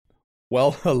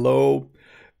Well, hello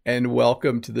and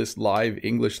welcome to this live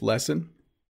English lesson.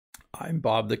 I'm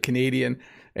Bob the Canadian,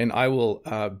 and I will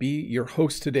be your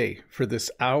host today for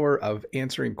this hour of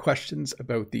answering questions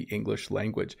about the English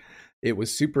language. It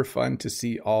was super fun to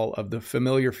see all of the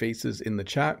familiar faces in the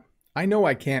chat. I know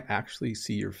I can't actually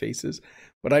see your faces,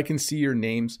 but I can see your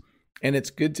names, and it's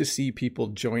good to see people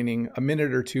joining a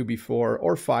minute or two before,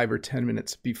 or 5 or 10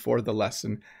 minutes before the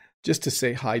lesson, just to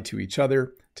say hi to each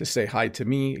other, to say hi to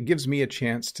me. It gives me a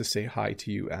chance to say hi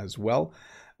to you as well.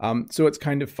 So it's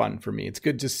kind of fun for me. It's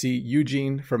good to see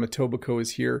Eugene from Etobicoke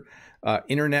is here.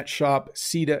 Internet Shop,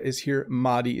 Sita is here.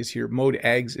 Madi is here. Mode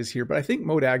Ags is here, but I think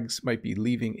Mode Ags might be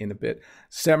leaving in a bit.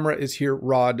 Semra is here.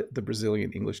 Rod, the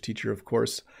Brazilian English teacher, of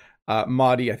course.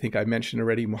 Madi, I think I mentioned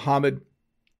already. Muhammad,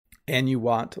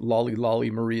 Anuwat, Lolly Lolly,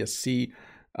 Maria C.,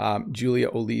 Julia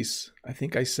Olise, I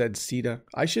think I said Sita.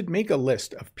 I should make a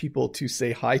list of people to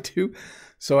say hi to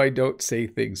so I don't say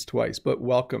things twice, but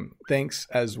welcome. Thanks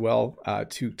as well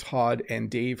to Todd and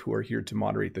Dave who are here to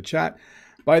moderate the chat.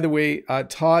 By the way,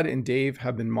 Todd and Dave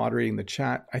have been moderating the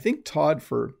chat. I think Todd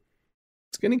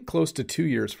it's getting close to 2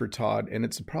 years for Todd, and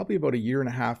it's probably about 1.5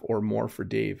 years or more for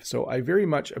Dave. So I very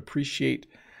much appreciate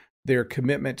their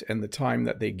commitment and the time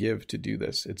that they give to do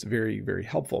this. It's very, very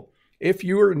helpful. If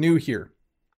you are new here,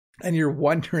 and you're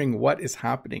wondering what is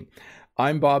happening,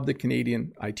 I'm Bob the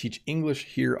Canadian. I teach English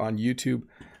here on YouTube.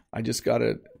 I just got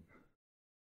it.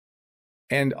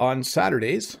 And on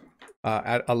Saturdays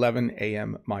at 11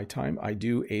 a.m. my time, I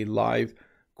do a live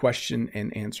question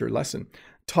and answer lesson.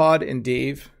 Todd and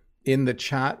Dave in the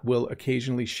chat will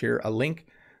occasionally share a link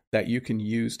that you can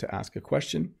use to ask a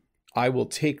question. I will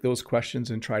take those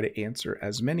questions and try to answer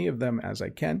as many of them as I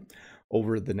can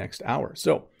over the next hour.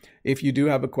 So if you do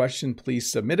have a question,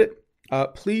 please submit it.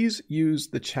 Please use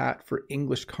the chat for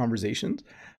English conversations.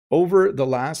 Over the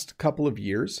last couple of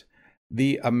years,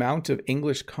 the amount of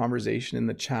English conversation in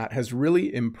the chat has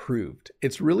really improved.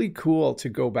 It's really cool to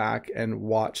go back and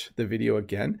watch the video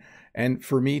again, and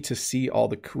for me to see all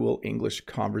the cool English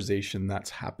conversation that's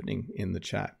happening in the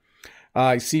chat.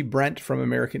 I see Brent from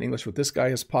American English with This Guy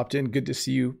has popped in. Good to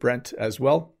see you, Brent, as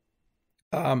well.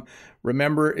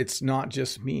 Remember, it's not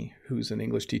just me who's an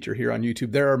English teacher here on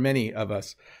YouTube. There are many of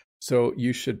us. So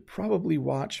you should probably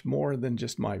watch more than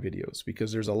just my videos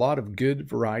because there's a lot of good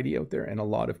variety out there and a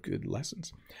lot of good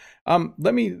lessons.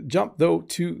 Let me jump, though,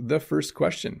 to the first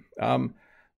question.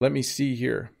 Let me see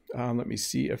here. Let me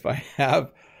see if I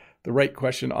have the right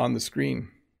question on the screen.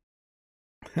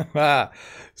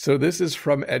 So this is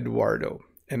from Eduardo.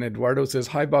 And Eduardo says,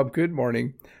 "Hi, Bob. Good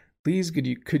morning. Please,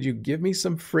 could you give me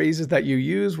some phrases that you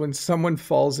use when someone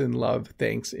falls in love?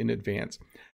 Thanks in advance."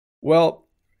 Well,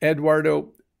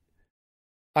 Eduardo,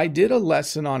 I did a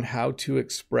lesson on how to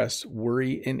express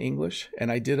worry in English,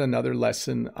 and I did another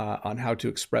lesson on how to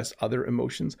express other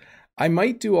emotions. I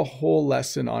might do a whole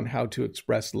lesson on how to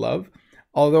express love,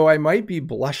 although I might be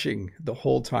blushing the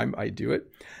whole time I do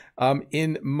it.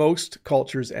 In most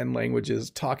cultures and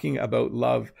languages, talking about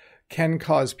love can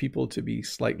cause people to be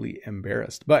slightly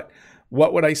embarrassed. But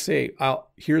what would I say?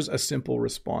 Here's a simple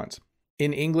response.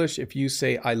 In English, if you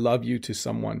say, "I love you" to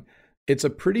someone, it's a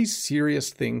pretty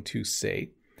serious thing to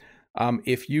say.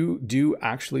 If you do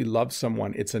actually love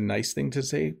someone, it's a nice thing to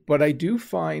say. But I do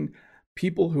find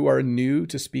people who are new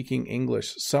to speaking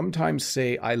English sometimes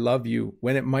say, "I love you"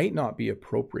 when it might not be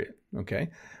appropriate. Okay.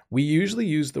 We usually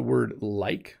use the word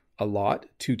 "like" a lot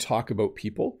to talk about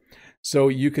people. So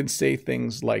you can say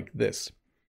things like this.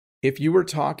 If you were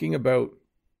talking about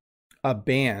a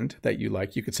band that you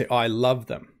like, you could say, "Oh, I love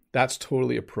them." That's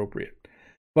totally appropriate.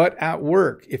 But at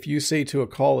work, if you say to a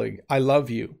colleague, "I love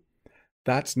you,"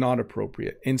 that's not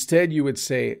appropriate. Instead, you would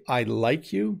say, "I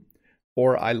like you,"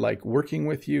 or "I like working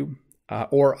with you,"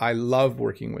 or "I love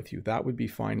working with you." That would be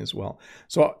fine as well.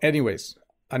 So anyways,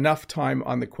 enough time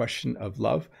on the question of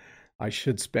love. I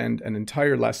should spend an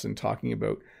entire lesson talking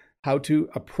about how to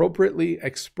appropriately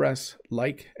express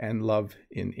like and love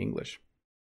in English.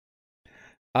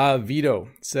 Vito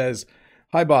says,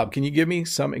 "Hi, Bob. Can you give me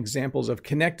some examples of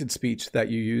connected speech that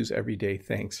you use every day?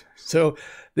 Thanks." So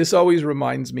this always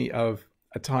reminds me of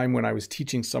a time when I was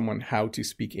teaching someone how to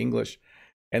speak English,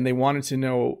 and they wanted to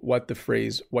know what the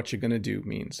phrase "what you gonna do"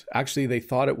 means. Actually, they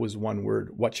thought it was one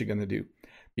word, "what you gonna do,"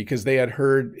 because they had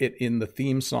heard it in the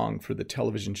theme song for the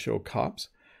television show Cops.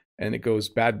 And it goes,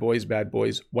 bad boys,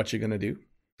 what you gonna do?"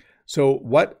 So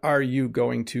what are you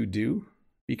going to do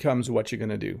becomes what you're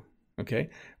gonna do,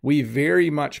 okay? We very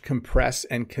much compress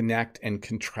and connect and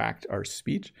contract our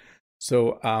speech.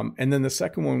 So, and then the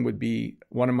second one would be,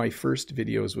 one of my first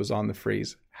videos was on the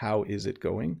phrase, "how is it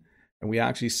going?" And we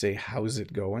actually say, "how's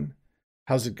it going?"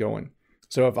 How's it going?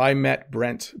 So if I met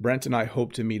Brent and I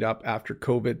hope to meet up after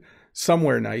COVID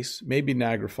somewhere nice, maybe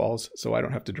Niagara Falls, so I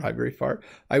don't have to drive very far,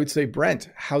 I would say, Brent,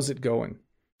 how's it going?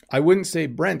 I wouldn't say,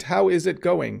 Brent, how is it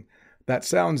going? That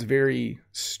sounds very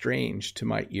strange to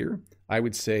my ear. I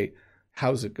would say,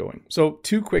 how's it going? So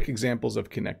 2 quick examples of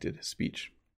connected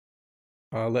speech.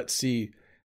 Let's see.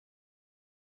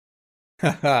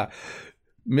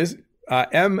 Miss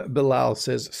M. Bilal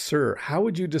says, sir, how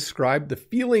would you describe the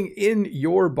feeling in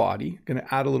your body? Going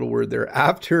to add a little word there,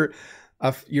 after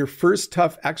your first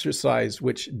tough exercise,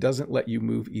 which doesn't let you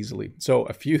move easily. So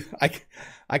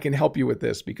I can help you with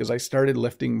this because I started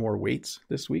lifting more weights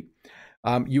this week.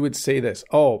 You would say this,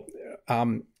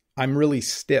 I'm really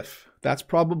stiff. That's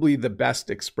probably the best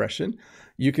expression.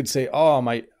 You could say, oh,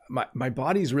 my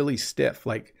body's really stiff.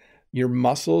 Like your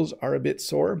muscles are a bit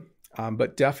sore,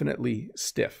 but definitely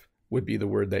stiff would be the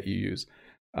word that you use.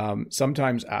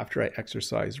 Sometimes after I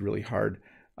exercise really hard,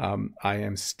 I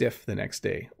am stiff the next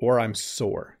day, or I'm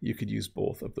sore. You could use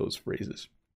both of those phrases.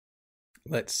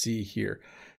 Let's see here.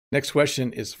 Next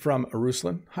question is from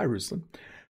Ruslan. Hi, Ruslan.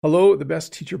 Hello, the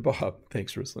best teacher, Bob.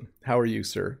 Thanks, Ruslan. How are you,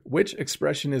 sir? Which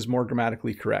expression is more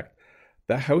grammatically correct?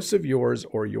 The house of yours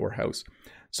or your house?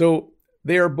 So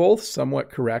they are both somewhat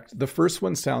correct. The first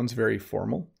one sounds very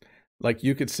formal. Like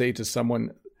you could say to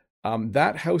someone,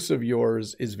 that house of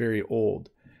yours is very old.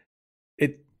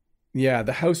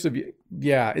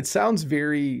 It sounds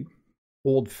very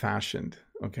old-fashioned,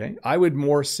 okay? I would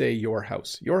more say your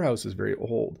house. Your house is very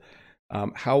old.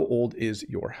 How old is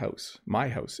your house? My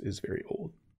house is very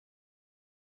old.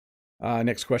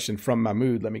 Next question from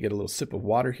Mahmoud. Let me get a little sip of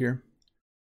water here.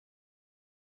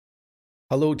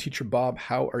 Hello, Teacher Bob.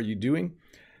 How are you doing?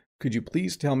 Could you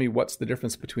please tell me what's the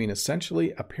difference between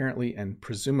essentially, apparently, and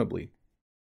presumably?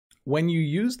 When you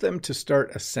use them to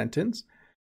start a sentence,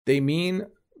 they mean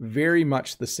very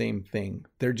much the same thing.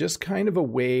 They're just kind of a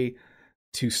way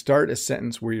to start a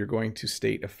sentence where you're going to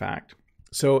state a fact.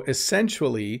 So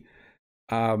essentially,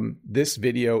 this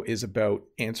video is about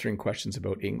answering questions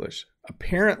about English.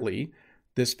 Apparently,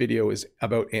 this video is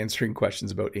about answering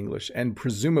questions about English, and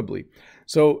presumably.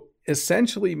 So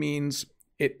essentially means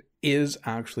it is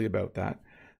actually about that.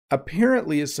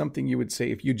 Apparently is something you would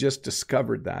say if you just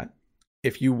discovered that.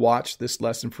 If you watch this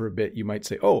lesson for a bit, you might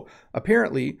say, oh,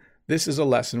 apparently this is a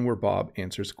lesson where Bob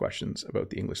answers questions about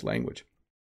the English language.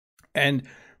 And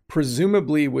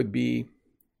presumably would be,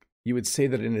 you would say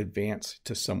that in advance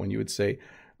to someone. You would say,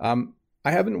 I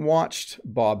haven't watched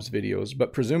Bob's videos,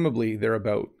 but presumably they're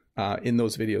about, in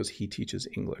those videos, he teaches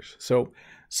English. So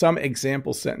some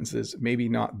example sentences, maybe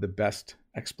not the best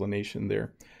explanation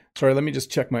there. Sorry, let me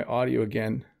just check my audio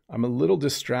again. I'm a little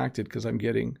distracted because I'm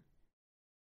getting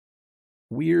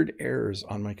weird errors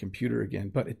on my computer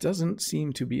again, but it doesn't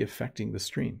seem to be affecting the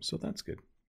stream, so that's good.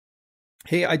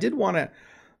 Hey, I did want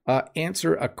to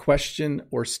answer a question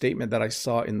or statement that I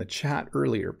saw in the chat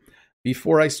earlier.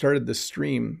 Before I started the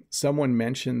stream, someone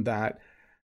mentioned that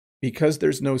because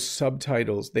there's no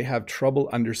subtitles, they have trouble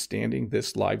understanding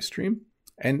this live stream.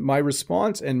 And my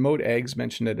response, and Mode Eggs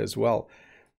mentioned it as well,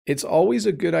 it's always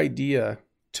a good idea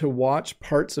to watch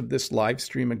parts of this live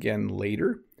stream again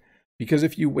later. Because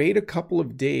if you wait a couple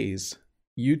of days,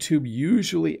 YouTube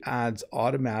usually adds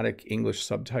automatic English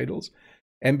subtitles.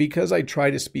 And because I try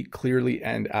to speak clearly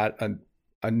and at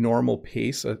a normal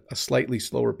pace, a slightly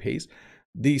slower pace,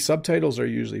 the subtitles are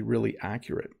usually really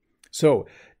accurate. So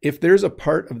if there's a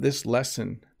part of this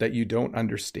lesson that you don't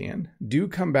understand, do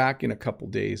come back in a couple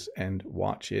days and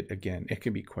watch it again. It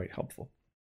can be quite helpful.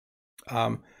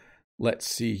 Let's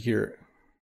see here.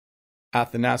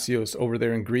 Athanasios over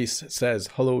there in Greece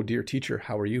says, hello, dear teacher.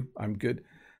 How are you? I'm good.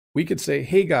 We could say,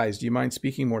 hey guys, do you mind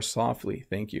speaking more softly?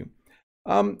 Thank you.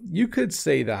 You could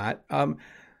say that.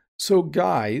 So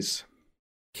guys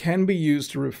can be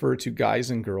used to refer to guys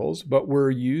and girls, but we're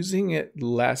using it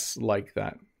less like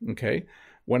that. Okay.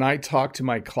 When I talk to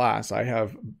my class, I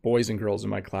have boys and girls in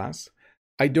my class.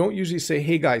 I don't usually say,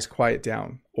 hey guys, quiet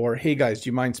down, or hey guys, do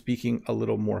you mind speaking a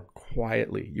little more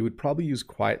quietly? You would probably use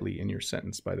quietly in your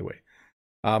sentence, by the way.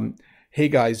 Hey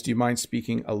guys, do you mind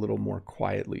speaking a little more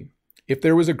quietly? If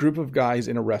there was a group of guys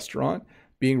in a restaurant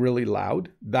being really loud,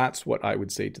 that's what I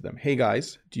would say to them. Hey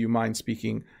guys, do you mind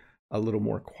speaking a little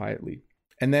more quietly?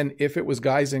 And then if it was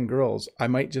guys and girls, I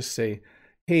might just say,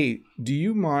 hey, do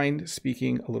you mind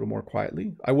speaking a little more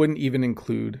quietly? I wouldn't even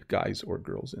include guys or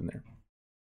girls in there.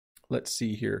 Let's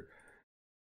see here.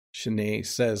 Shanae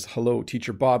says, hello,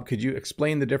 Teacher Bob. Could you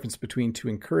explain the difference between to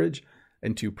encourage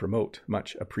and to promote?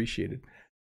 Much appreciated.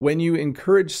 When you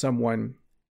encourage someone,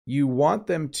 you want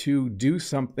them to do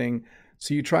something,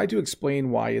 so you try to explain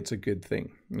why it's a good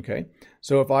thing, okay?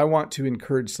 So if I want to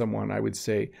encourage someone, I would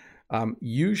say,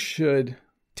 You should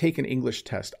take an English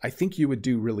test. I think you would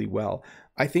do really well.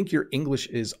 I think your English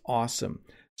is awesome.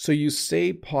 So you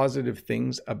say positive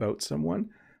things about someone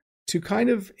to kind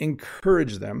of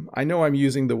encourage them. I know I'm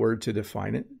using the word to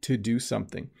define it, to do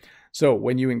something. So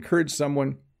when you encourage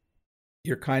someone,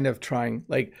 you're kind of trying,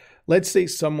 like, let's say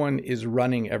someone is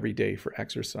running every day for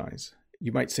exercise.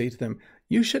 You might say to them,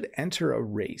 you should enter a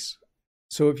race.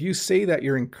 So if you say that,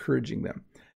 you're encouraging them.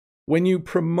 When you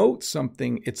promote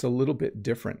something, it's a little bit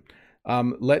different.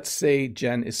 Let's say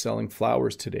Jen is selling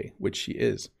flowers today, which she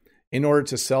is. In order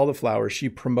to sell the flowers, she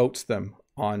promotes them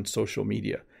on social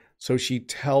media. So she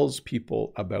tells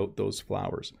people about those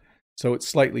flowers. So it's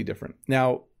slightly different.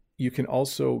 Now, you can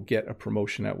also get a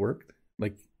promotion at work.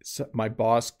 Like, my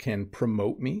boss can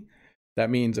promote me. That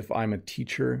means if I'm a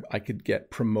teacher, I could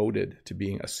get promoted to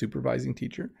being a supervising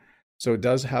teacher. So it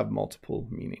does have multiple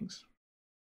meanings.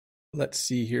 Let's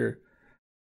see here.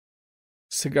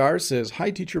 Cigar says, hi,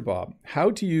 Teacher Bob.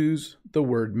 How to use the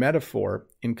word metaphor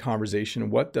in conversation?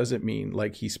 What does it mean?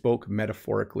 Like he spoke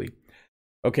metaphorically.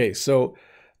 Okay, so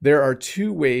there are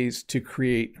two ways to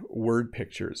create word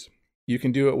pictures. You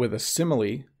can do it with a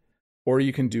simile, or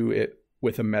you can do it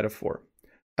with a metaphor.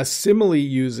 A simile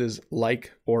uses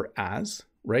like or as,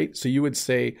 right? So you would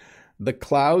say, the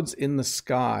clouds in the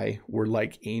sky were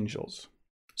like angels.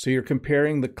 So you're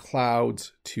comparing the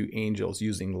clouds to angels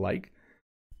using like.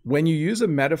 When you use a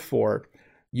metaphor,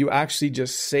 you actually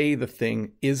just say the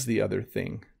thing is the other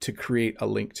thing to create a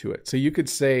link to it. So you could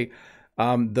say,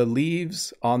 the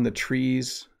leaves on the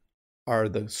trees are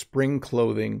the spring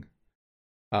clothing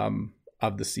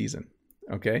of the season.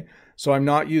 Okay, so I'm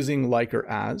not using like or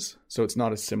as, so it's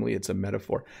not a simile, it's a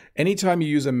metaphor. Anytime you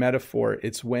use a metaphor,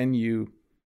 it's when you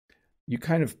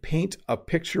kind of paint a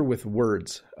picture with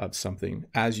words of something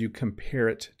as you compare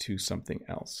it to something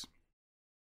else.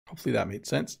 Hopefully that made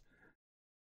sense.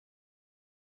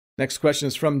 Next question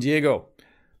is from Diego.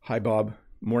 Hi, Bob.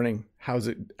 Morning. How's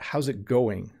it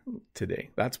going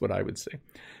today? That's what I would say.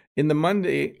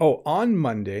 On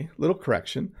Monday, little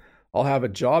correction, I'll have a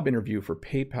job interview for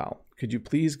PayPal. Could you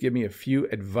please give me a few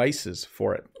advices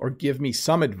for it, or give me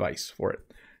some advice for it?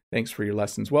 Thanks for your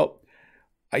lessons. Well,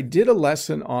 I did a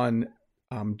lesson on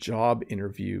job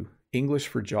interview, English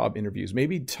for job interviews.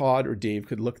 Maybe Todd or Dave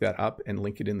could look that up and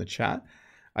link it in the chat.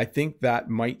 I think that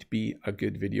might be a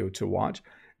good video to watch.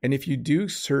 And if you do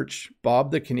search Bob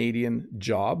the Canadian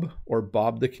Job or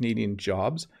Bob the Canadian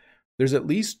Jobs, there's at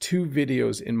least 2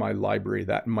 videos in my library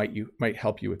that might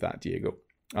help you with that, Diego.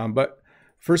 But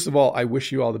first of all, I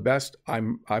wish you all the best.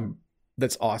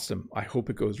 That's awesome. I hope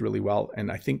it goes really well.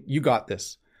 And I think you got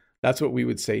this. That's what we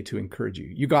would say to encourage you.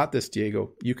 You got this,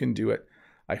 Diego. You can do it.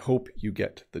 I hope you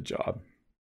get the job.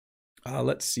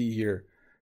 Let's see here.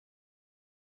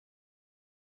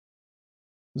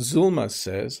 Zulma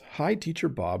says, hi, Teacher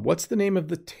Bob. What's the name of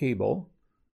the table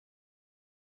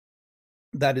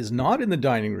that is not in the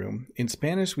dining room? In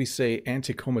Spanish, we say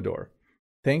antecomedor.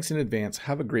 Thanks in advance.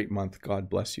 Have a great month. God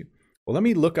bless you. Well, let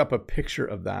me look up a picture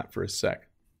of that for a sec.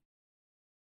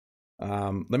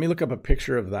 Let me look up a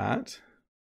picture of that,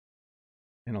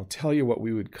 and I'll tell you what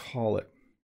we would call it.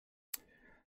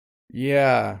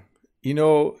 Yeah,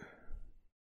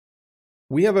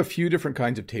 we have a few different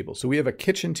kinds of tables. So we have a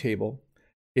kitchen table.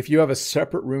 If you have a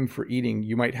separate room for eating,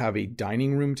 you might have a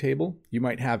dining room table. You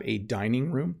might have a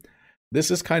dining room. This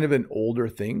is kind of an older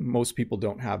thing. Most people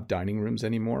don't have dining rooms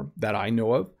anymore that I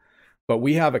know of, but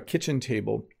we have a kitchen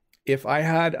table. If I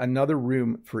had another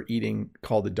room for eating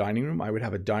called the dining room, I would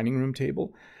have a dining room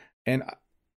table. And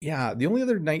yeah, the only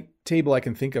other night table I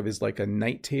can think of is like a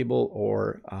night table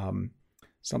or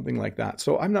something like that.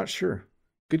 So I'm not sure.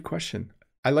 Good question.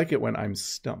 I like it when I'm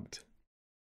stumped.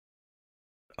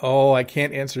 Oh, I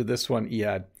can't answer this one,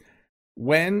 Iad.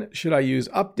 When should I use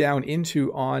up, down,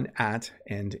 into, on, at,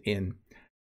 and in?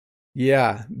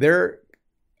 Yeah,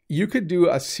 you could do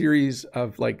a series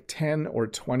of like 10 or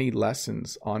 20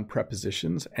 lessons on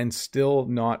prepositions and still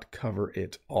not cover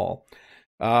it all.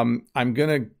 I'm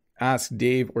going to ask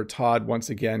Dave or Todd once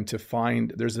again to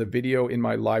find, there's a video in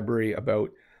my library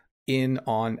about in,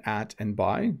 on, at, and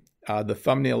by. The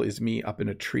thumbnail is me up in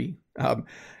a tree.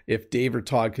 If Dave or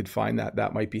Todd could find that,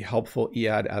 that might be helpful,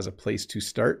 Iad, as a place to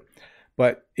start.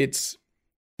 But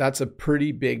that's a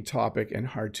pretty big topic and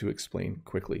hard to explain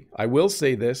quickly. I will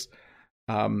say this,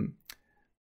 when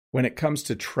it comes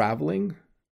to traveling,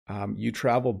 you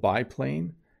travel by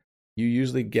plane, you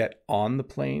usually get on the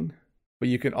plane, but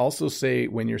you can also say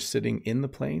when you're sitting in the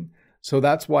plane. So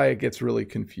that's why it gets really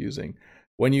confusing.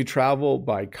 When you travel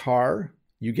by car,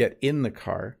 you get in the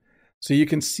car. So you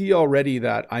can see already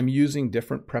that I'm using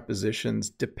different prepositions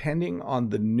depending on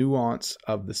the nuance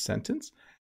of the sentence.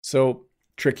 So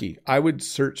tricky. I would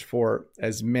search for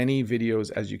as many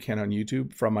videos as you can on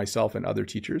YouTube from myself and other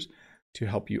teachers to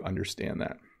help you understand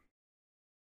that.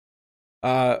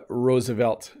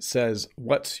 Roosevelt says,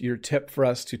 what's your tip for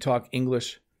us to talk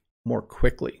English more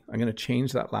quickly? I'm going to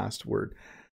change that last word.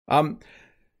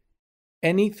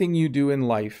 Anything you do in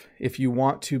life, if you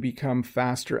want to become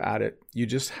faster at it, you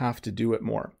just have to do it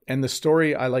more. And the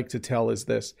story I like to tell is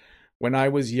this. When I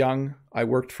was young, I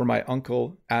worked for my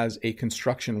uncle as a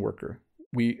construction worker,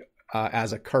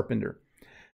 as a carpenter.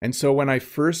 And so when I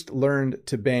first learned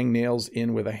to bang nails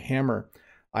in with a hammer,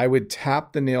 I would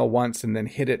tap the nail once and then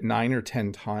hit it 9 or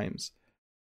 10 times.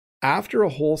 After a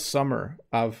whole summer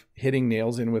of hitting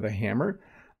nails in with a hammer,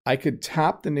 I could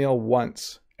tap the nail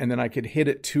once and then I could hit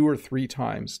it 2 or 3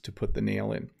 times to put the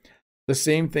nail in. The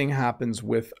same thing happens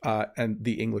with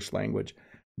the English language.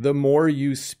 The more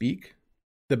you speak,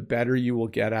 the better you will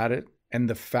get at it, and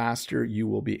the faster you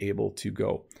will be able to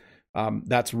go.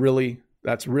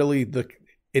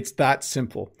 It's that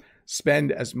simple.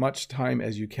 Spend as much time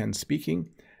as you can speaking,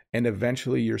 and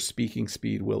eventually your speaking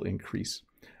speed will increase.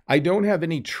 I don't have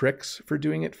any tricks for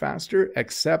doing it faster,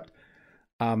 except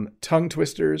tongue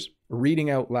twisters, reading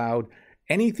out loud,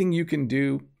 anything you can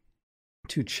do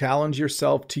to challenge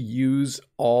yourself to use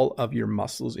all of your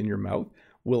muscles in your mouth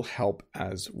will help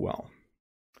as well.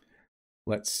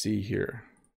 Let's see here.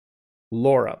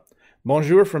 Laura.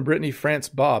 Bonjour from Brittany, France.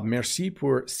 Bob, merci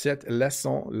pour cette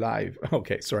leçon live.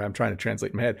 Okay, sorry, I'm trying to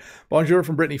translate in my head. Bonjour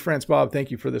from Brittany, France. Bob, thank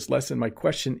you for this lesson. My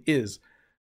question is,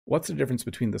 what's the difference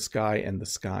between the sky and the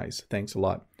skies? Thanks a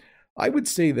lot. I would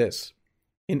say this.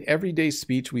 In everyday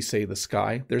speech, we say the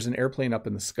sky. There's an airplane up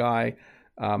in the sky.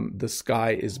 The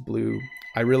sky is blue.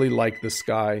 I really like the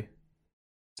sky.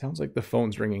 Sounds like the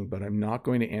phone's ringing, but I'm not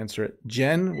going to answer it.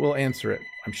 Jen will answer it.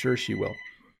 I'm sure she will.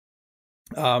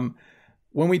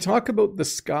 When we talk about the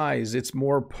skies, it's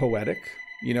more poetic,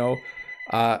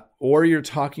 or you're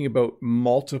talking about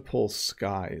multiple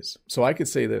skies. So I could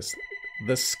say this.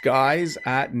 The skies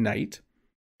at night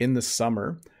in the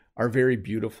summer are very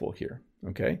beautiful here,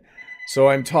 okay? So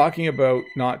I'm talking about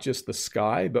not just the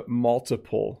sky, but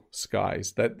multiple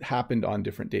skies that happened on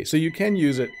different days. So you can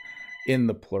use it in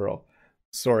the plural.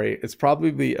 Sorry, it's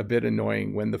probably a bit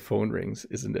annoying when the phone rings,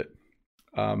 isn't it?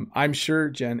 I'm sure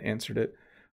Jen answered it.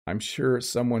 I'm sure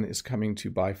someone is coming to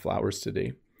buy flowers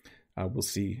today. We'll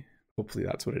see. Hopefully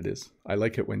that's what it is. I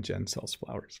like it when Jen sells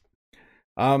flowers.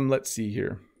 Let's see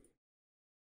here.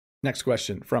 Next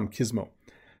question from Kismo.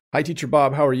 Hi, Teacher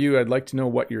Bob. How are you? I'd like to know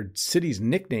what your city's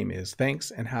nickname is.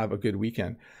 Thanks, and have a good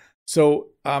weekend. So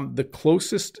the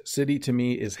closest city to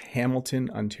me is Hamilton,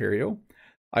 Ontario.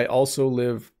 I also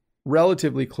live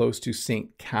relatively close to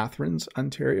St. Catharines,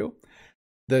 Ontario.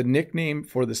 The nickname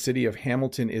for the city of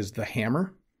Hamilton is the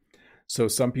Hammer. So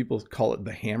some people call it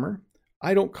the Hammer.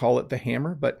 I don't call it the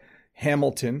Hammer, but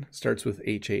Hamilton starts with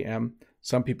H-A-M.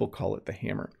 Some people call it the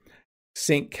Hammer.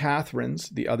 St. Catharines,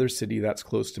 the other city that's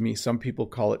close to me, some people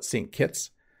call it St.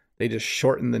 Kitts. They just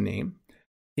shorten the name.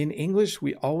 In English,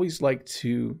 we always like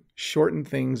to shorten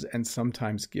things and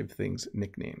sometimes give things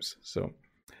nicknames. So,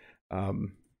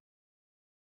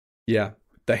 yeah,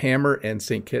 the Hammer and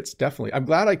St. Kitts, definitely. I'm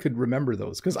glad I could remember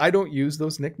those because I don't use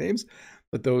those nicknames,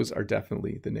 but those are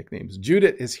definitely the nicknames.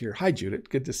 Judith is here. Hi, Judith.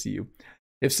 Good to see you.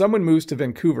 If someone moves to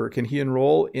Vancouver, can he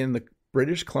enroll in the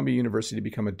British Columbia University to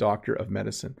become a doctor of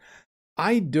medicine?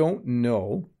 I don't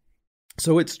know.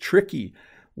 So it's tricky.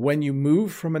 When you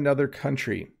move from another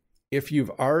country, if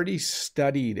you've already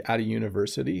studied at a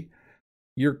university,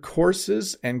 your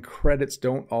courses and credits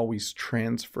don't always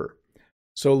transfer.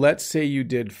 So let's say you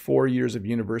did 4 years of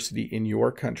university in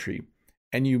your country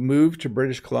and you moved to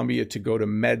British Columbia to go to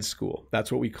med school.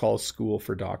 That's what we call school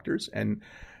for doctors. And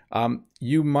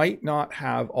you might not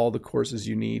have all the courses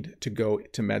you need to go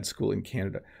to med school in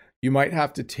Canada. You might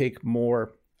have to take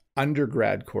more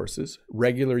undergrad courses,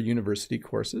 regular university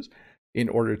courses, in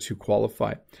order to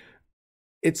qualify.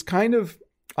 It's kind of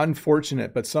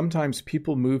unfortunate, but sometimes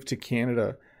people move to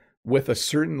Canada with a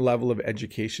certain level of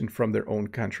education from their own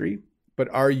country, but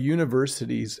our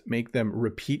universities make them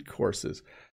repeat courses.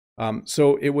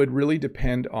 So it would really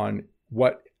depend on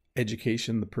what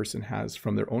education the person has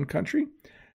from their own country,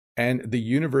 and the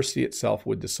university itself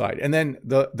would decide. And then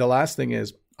the last thing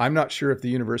is, I'm not sure if the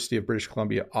University of British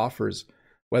Columbia offers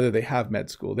whether they have med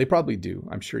school. They probably do.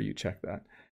 I'm sure you check that.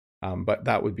 But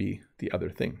that would be the other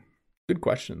thing. Good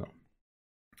question,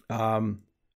 though.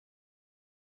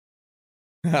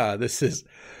 This is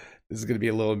going to be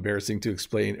a little embarrassing to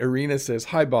explain. Irina says,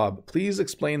 hi, Bob. Please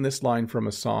explain this line from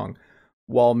a song.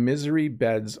 While misery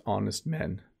beds honest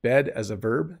men. Bed as a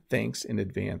verb. Thanks in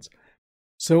advance.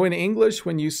 So in English,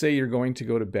 when you say you're going to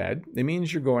go to bed, it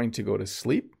means you're going to go to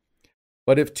sleep.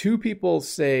 But if two people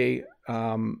say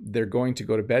they're going to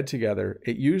go to bed together,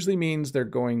 it usually means they're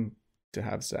going to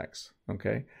have sex.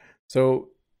 Okay. So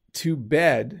to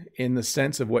bed, in the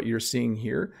sense of what you're seeing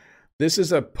here, this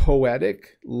is a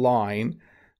poetic line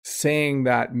saying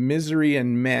that misery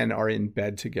and men are in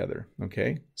bed together.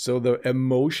 Okay. So the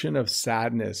emotion of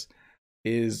sadness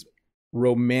is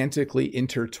romantically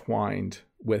intertwined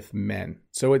with men.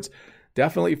 So it's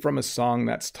definitely from a song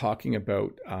that's talking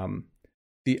about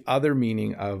the other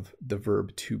meaning of the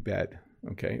verb to bed,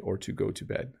 okay, or to go to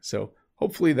bed. So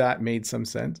hopefully that made some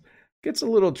sense. It gets a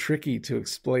little tricky to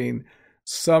explain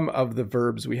some of the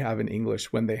verbs we have in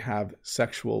English when they have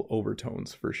sexual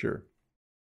overtones, for sure.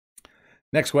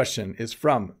 Next question is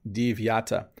from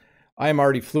Divyata. I am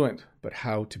already fluent, but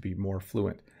how to be more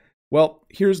fluent? Well,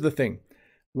 here's the thing.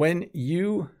 When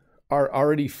you are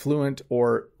already fluent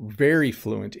or very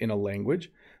fluent in a language,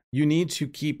 you need to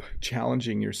keep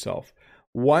challenging yourself.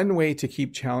 One way to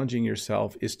keep challenging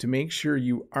yourself is to make sure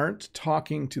you aren't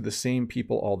talking to the same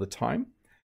people all the time,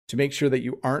 to make sure that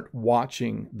you aren't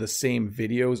watching the same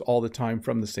videos all the time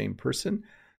from the same person,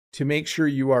 to make sure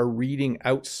you are reading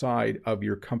outside of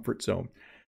your comfort zone.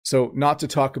 So not to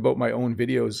talk about my own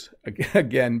videos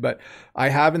again, but I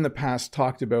have in the past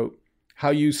talked about how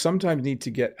you sometimes need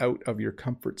to get out of your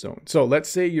comfort zone. So let's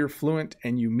say you're fluent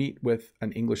and you meet with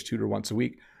an English tutor once a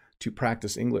week to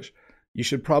practice English. You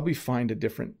should probably find a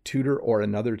different tutor or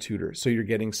another tutor so you're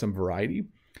getting some variety.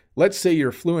 Let's say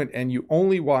you're fluent and you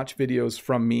only watch videos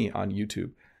from me on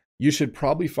YouTube. You should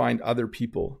probably find other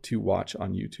people to watch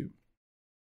on YouTube.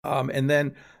 And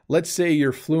then let's say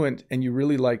you're fluent and you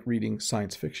really like reading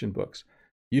science fiction books.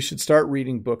 You should start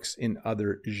reading books in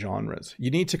other genres.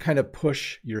 You need to kind of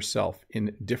push yourself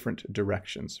in different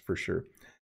directions, for sure.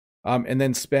 And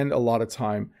then spend a lot of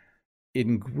time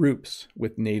in groups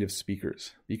with native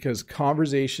speakers, because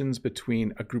conversations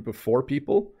between a group of 4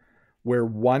 people where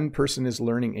one person is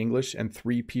learning English and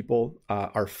 3 people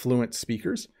are fluent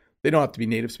speakers. They don't have to be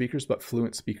native speakers, but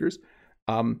fluent speakers.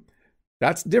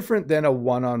 That's different than a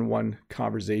one-on-one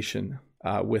conversation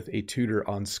with a tutor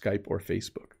on Skype or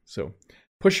Facebook. So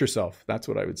push yourself. That's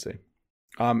what I would say.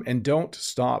 And don't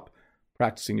stop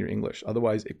practicing your English.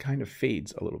 Otherwise, it kind of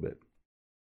fades a little bit.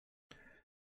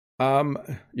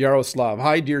 Yaroslav,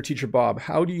 hi, dear teacher Bob.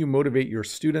 How do you motivate your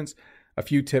students? A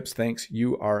few tips, thanks.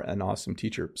 You are an awesome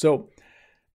teacher. So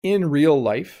in real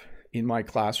life, in my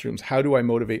classrooms, how do I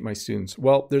motivate my students?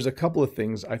 Well, there's a couple of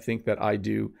things I think that I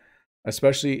do,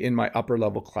 especially in my upper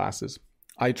level classes.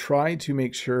 I try to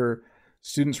make sure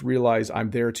students realize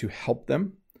I'm there to help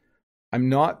them. I'm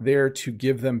not there to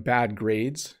give them bad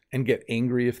grades and get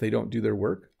angry if they don't do their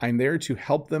work. I'm there to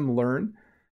help them learn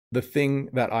the thing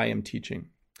that I am teaching.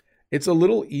 It's a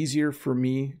little easier for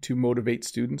me to motivate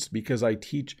students because I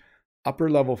teach upper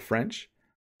level French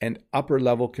and upper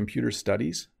level computer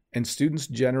studies, and students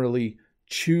generally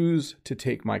choose to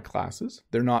take my classes.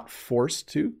 They're not forced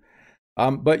to,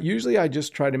 but usually I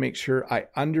just try to make sure I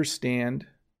understand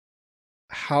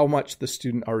how much the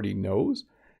student already knows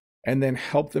and then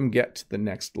help them get to the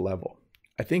next level.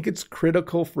 I think it's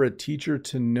critical for a teacher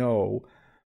to know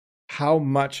how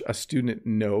much a student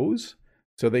knows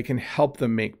so they can help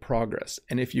them make progress.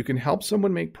 And if you can help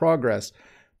someone make progress,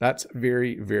 that's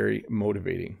very, very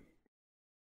motivating.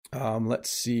 Let's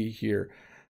see here.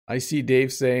 I see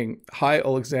Dave saying, hi,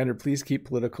 Alexander, please keep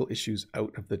political issues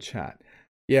out of the chat.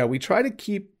 Yeah, we try to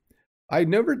keep, I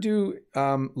never do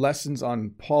lessons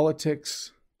on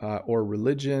politics or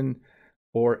religion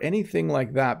or anything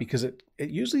like that because it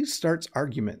usually starts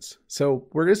arguments. So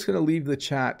we're just going to leave the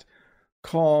chat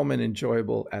calm and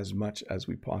enjoyable as much as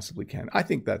we possibly can. I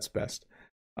think that's best.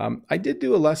 I did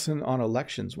do a lesson on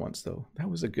elections once, though. That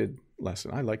was a good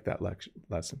lesson. I liked that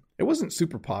lesson. It wasn't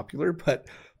super popular, but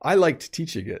I liked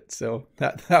teaching it. So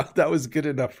that was good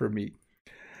enough for me.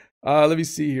 Let me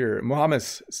see here. Mohammed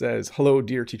says, hello,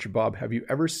 dear teacher Bob. Have you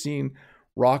ever seen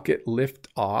rocket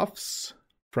lift-offs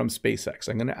from SpaceX?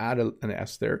 I'm going to add an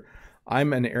S there.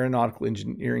 I'm an aeronautical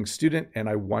engineering student, and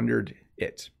I wondered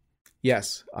it.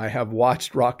 Yes, I have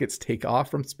watched rockets take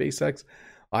off from SpaceX.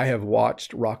 I have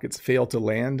watched rockets fail to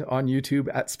land on YouTube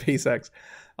at SpaceX.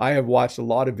 I have watched a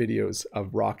lot of videos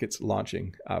of rockets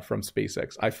launching from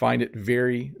SpaceX. I find it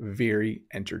very, very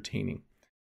entertaining.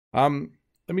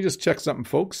 Let me just check something,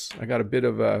 folks. I got a bit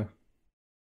of a...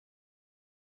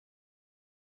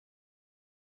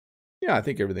 Yeah, I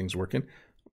think everything's working.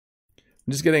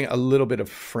 I'm just getting a little bit of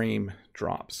frame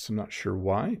drops. I'm not sure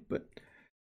why, but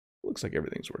looks like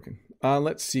everything's working.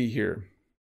 Let's see here.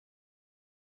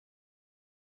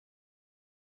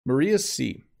 Maria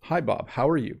C. Hi, Bob. How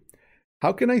are you?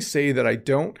 How can I say that I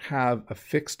don't have a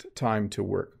fixed time to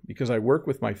work? Because I work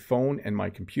with my phone and my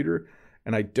computer,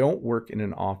 and I don't work in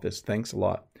an office. Thanks a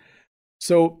lot.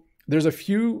 So there's a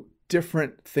few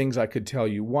different things I could tell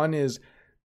you. One is,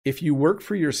 if you work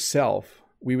for yourself,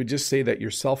 we would just say that you're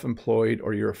self-employed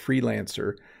or you're a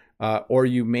freelancer, or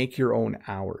you make your own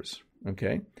hours.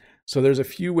 Okay. So there's a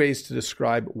few ways to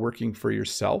describe working for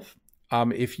yourself.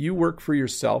 If you work for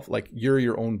yourself, like you're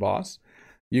your own boss,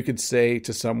 you could say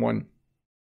to someone,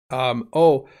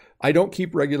 oh, I don't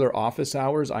keep regular office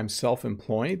hours. I'm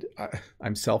self-employed.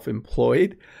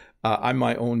 I'm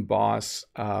my own boss.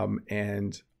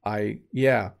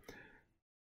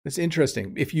 It's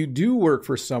interesting. If you do work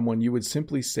for someone, you would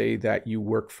simply say that you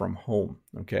work from home.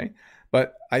 Okay.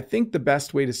 But I think the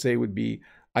best way to say would be,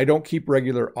 I don't keep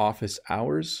regular office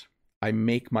hours. I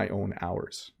make my own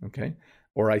hours. Okay.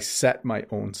 Or I set my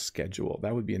own schedule.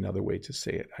 That would be another way to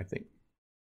say it, I think.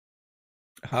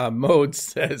 Mode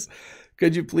says,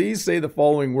 could you please say the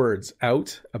following words?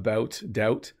 Out, about,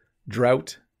 doubt,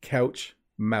 drought, couch,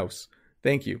 mouse.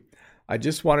 Thank you. I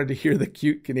just wanted to hear the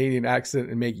cute Canadian accent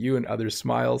and make you and others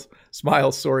smile.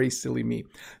 Sorry, silly me.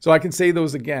 So I can say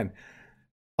those again.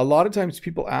 A lot of times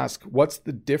people ask, what's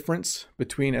the difference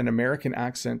between an American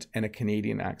accent and a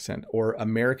Canadian accent, or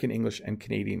American English and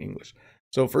Canadian English?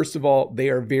 So first of all, they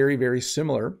are very, very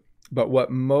similar. But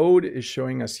what Mode is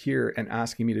showing us here and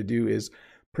asking me to do is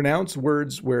pronounce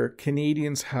words where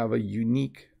Canadians have a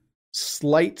unique,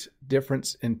 slight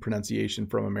difference in pronunciation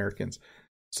from Americans.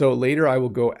 So later I will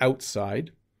go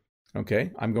outside.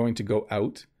 Okay, I'm going to go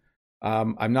out.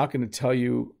 I'm not going to tell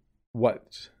you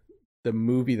what the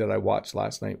movie that I watched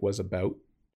last night was about.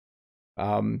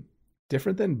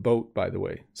 Different than boat, by the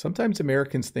way. Sometimes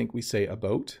Americans think we say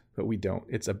about, but we don't.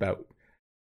 It's about.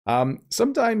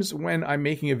 Sometimes when I'm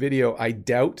making a video, I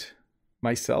doubt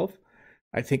myself.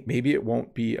 I think maybe it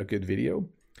won't be a good video.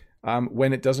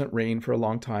 When it doesn't rain for a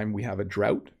long time, we have a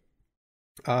drought.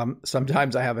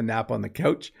 Sometimes I have a nap on the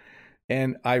couch,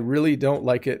 and I really don't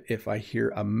like it if I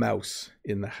hear a mouse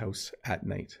in the house at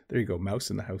night. There you go,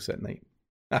 mouse in the house at night.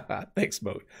 Thanks,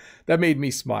 Mode. That made me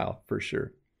smile for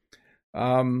sure.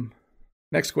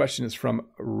 Next question is from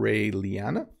Ray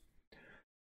Liana.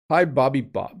 Hi, Bobby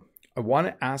Bob. I want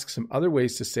to ask some other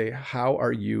ways to say how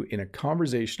are you in a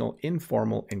conversational,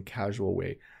 informal, and casual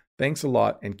way. Thanks a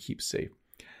lot and keep safe.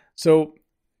 So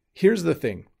here's the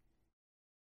thing.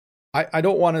 I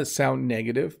don't want to sound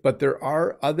negative, but there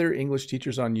are other English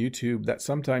teachers on YouTube that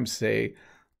sometimes say,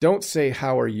 don't say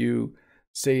how are you,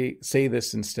 say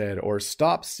this instead, or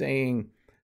stop saying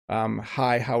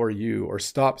hi, how are you, or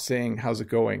stop saying how's it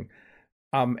going.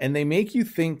 And they make you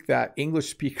think that English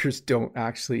speakers don't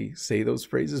actually say those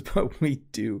phrases, but we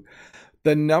do.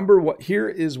 Here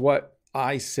is what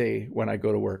I say when I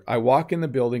go to work. I walk in the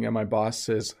building and my boss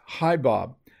says, hi,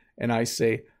 Bob. And I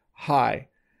say, hi.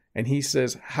 And he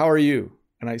says, how are you?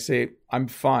 And I say, I'm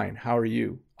fine. How are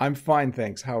you? I'm fine,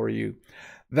 thanks. How are you?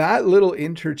 That little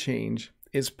interchange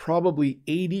is probably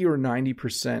 80 or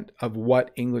 90% of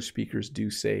what English speakers do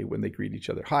say when they greet each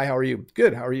other. Hi, how are you?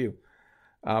 Good, how are you?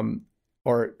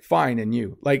 Or fine, and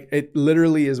you. Like, it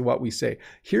literally is what we say.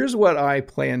 Here's what I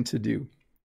plan to do.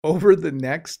 Over the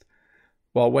next,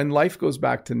 when life goes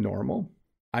back to normal,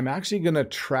 I'm actually going to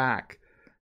track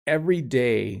every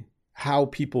day how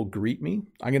people greet me.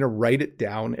 I'm going to write it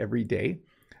down every day.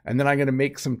 And then I'm going to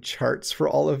make some charts for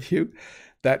all of you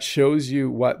that shows you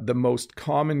what the most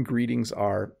common greetings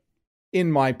are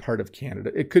in my part of Canada.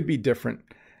 It could be different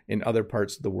in other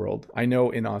parts of the world. I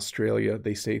know in Australia,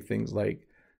 they say things like,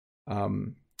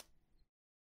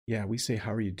 we say,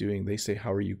 how are you doing? They say,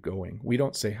 how are you going? We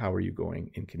don't say, how are you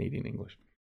going in Canadian English.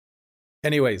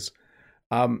 Anyways,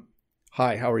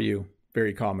 hi, how are you?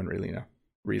 Very common, Rayliana.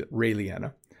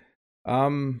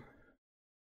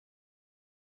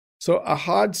 So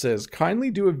Ahad says,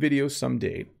 kindly do a video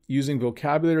someday using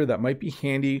vocabulary that might be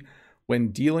handy when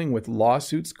dealing with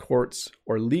lawsuits, courts,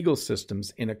 or legal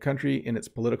systems in a country in its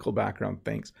political background.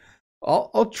 Thanks.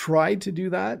 I'll try to do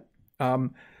that.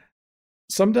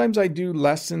 Sometimes I do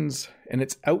lessons and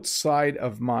it's outside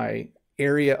of my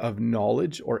area of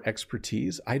knowledge or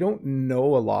expertise. I don't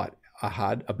know a lot,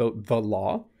 Ahad, about the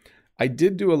law. I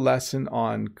did do a lesson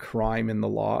on crime in the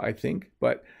law, I think,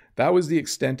 but that was the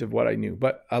extent of what I knew.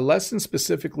 But a lesson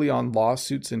specifically on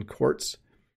lawsuits and courts,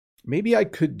 maybe I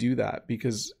could do that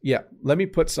because, let me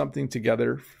put something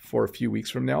together for a few weeks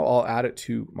from now. I'll add it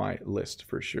to my list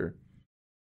for sure.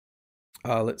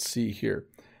 Let's see here.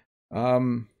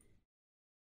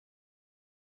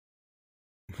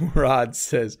 Rod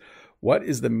says, what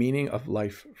is the meaning of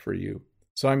life for you?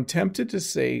 So I'm tempted to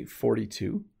say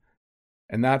 42.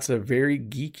 And that's a very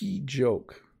geeky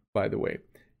joke. by the way.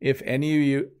 If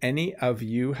any of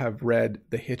you have read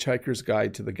The Hitchhiker's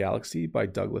Guide to the Galaxy by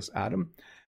Douglas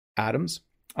Adams,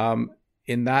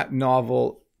 in that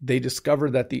novel, they discover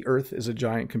that the Earth is a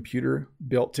giant computer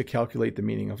built to calculate the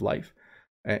meaning of life.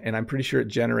 And I'm pretty sure it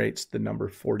generates the number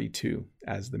 42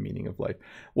 as the meaning of life.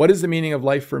 What is the meaning of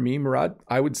life for me, Murad?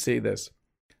 I would say this.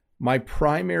 My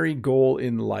primary goal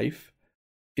in life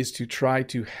is to try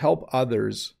to help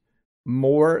others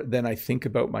more than I think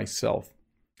about myself.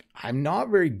 I'm not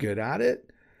very good at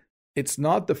it. It's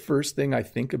not the first thing I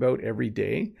think about every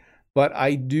day, but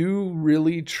I do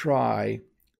really try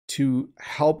to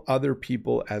help other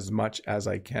people as much as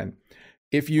I can.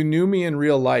 If you knew me in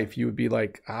real life, you would be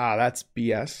like, that's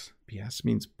BS. BS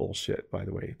means bullshit, by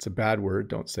the way. It's a bad word.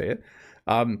 Don't say it.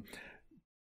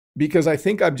 Because I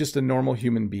think I'm just a normal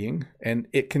human being, and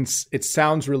it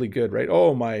sounds really good, right?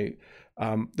 Oh,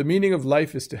 the meaning of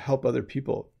life is to help other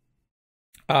people.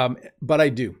 But I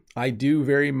do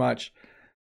very much.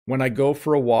 When I go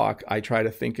for a walk, I try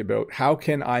to think about how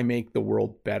can I make the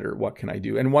world better? What can I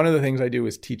do? And one of the things I do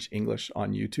is teach English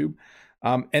on YouTube.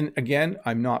 And again,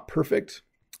 I'm not perfect.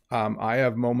 I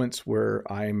have moments where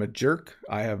I'm a jerk.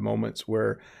 I have moments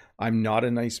where I'm not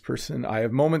a nice person. I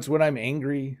have moments when I'm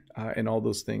angry and all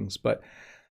those things. But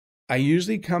I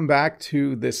usually come back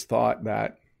to this thought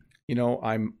that,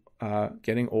 I'm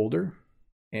getting older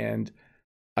and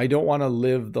I don't want to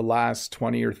live the last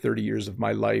 20 or 30 years of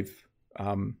my life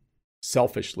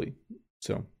selfishly.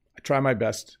 So I try my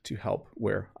best to help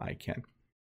where I can.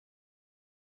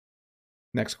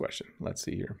 Next question. Let's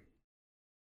see here.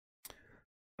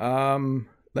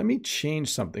 Let me change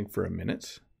something for a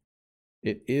minute.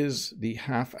 It is the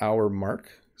half-hour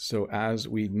mark. So as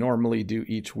we normally do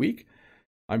each week,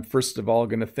 I'm first of all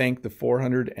going to thank the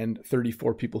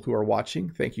 434 people who are watching.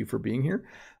 Thank you for being here.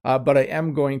 But I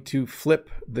am going to flip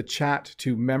the chat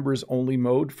to members only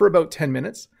mode for about 10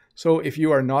 minutes. So if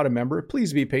you are not a member,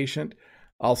 please be patient.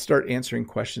 I'll start answering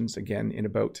questions again in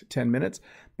about 10 minutes.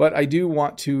 But I do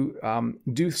want to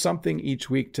do something each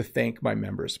week to thank my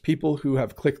members. People who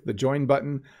have clicked the join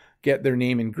button get their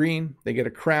name in green. They get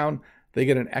a crown. They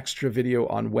get an extra video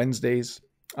on Wednesdays.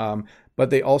 But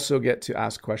they also get to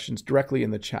ask questions directly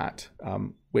in the chat,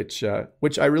 which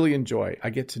I really enjoy. I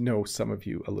get to know some of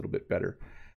you a little bit better.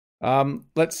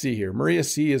 Let's see here. Maria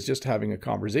C. is just having a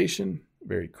conversation.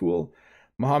 Very cool.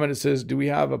 Mohammed says, do we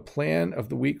have a plan of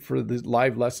the week for the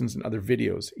live lessons and other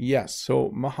videos? Yes. So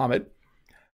Mohammed,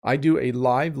 I do a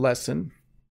live lesson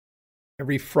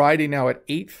every Friday now at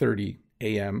 8:30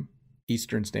 a.m.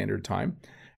 Eastern Standard Time.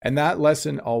 And that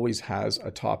lesson always has a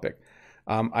topic.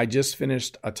 I just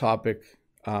finished a topic.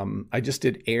 I just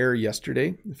did air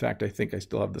yesterday. In fact, I think I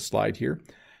still have the slide here.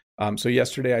 So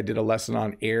yesterday I did a lesson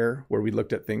on air where we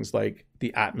looked at things like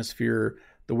the atmosphere,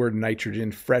 the word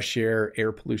nitrogen, fresh air,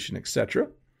 air pollution, etc.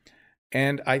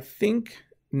 And I think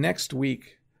next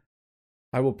week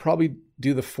I will probably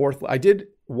do the fourth. I did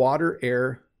water,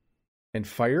 air, and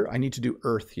fire. I need to do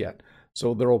earth yet.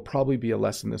 So there will probably be a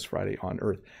lesson this Friday on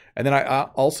earth. And then I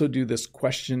also do this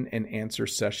question and answer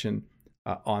session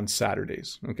on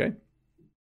Saturdays. Okay.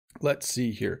 Let's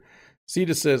see here.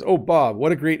 Sita says, oh, Bob,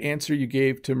 what a great answer you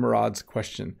gave to Murad's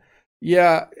question.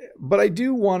 Yeah, but I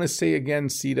do want to say again,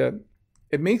 Sita,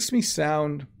 it makes me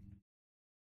sound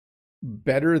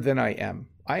better than I am.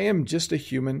 I am just a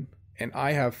human and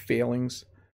I have failings.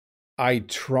 I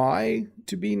try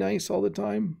to be nice all the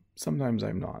time. Sometimes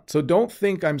I'm not. So don't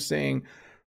think I'm saying,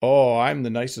 oh, I'm the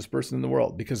nicest person in the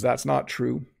world, because that's not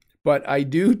true. But I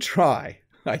do try.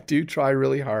 I do try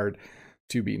really hard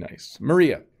to be nice.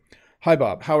 Maria, hi,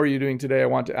 Bob. How are you doing today? I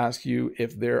want to ask you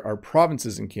if there are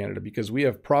provinces in Canada, because we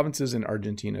have provinces in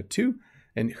Argentina too.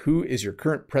 And who is your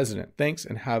current president? Thanks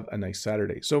and have a nice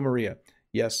Saturday. So Maria,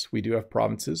 yes, we do have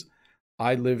provinces.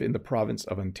 I live in the province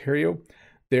of Ontario.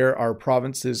 There are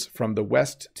provinces from the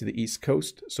west to the east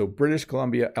coast. So British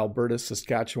Columbia, Alberta,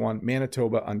 Saskatchewan,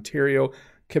 Manitoba, Ontario,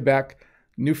 Quebec,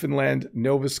 Newfoundland,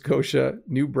 Nova Scotia,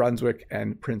 New Brunswick,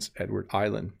 and Prince Edward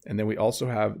Island. And then we also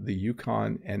have the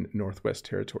Yukon and Northwest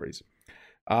Territories.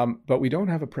 But we don't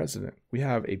have a president. We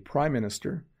have a prime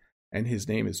minister, and his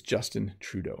name is Justin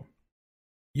Trudeau.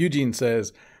 Eugene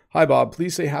says, hi, Bob.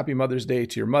 Please say Happy Mother's Day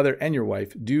to your mother and your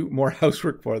wife. Do more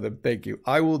housework for them. Thank you.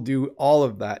 I will do all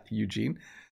of that, Eugene.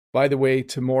 By the way,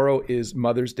 tomorrow is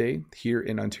Mother's Day here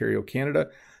in Ontario, Canada,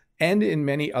 and in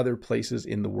many other places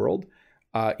in the world.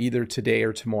 Either today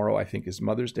or tomorrow, I think, is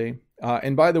Mother's Day.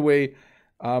 And by the way,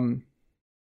 what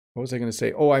was I going to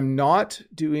say? Oh, I'm not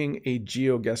doing a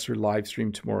GeoGuessr live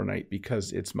stream tomorrow night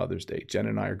because it's Mother's Day. Jen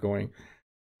and I are going.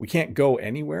 We can't go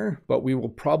anywhere, but we will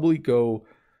probably go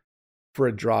for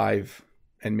a drive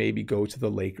and maybe go to the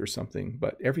lake or something.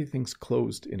 But everything's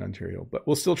closed in Ontario. But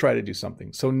we'll still try to do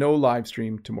something. So no live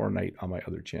stream tomorrow night on my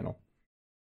other channel.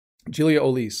 Julia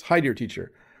Olise, hi dear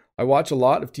teacher. I watch a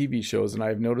lot of TV shows and I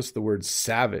have noticed the word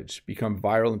savage become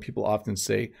viral and people often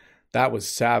say that was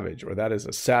savage or that is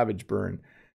a savage burn.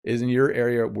 Is in your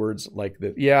area words like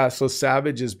that? Yeah, so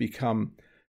savage has become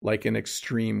like an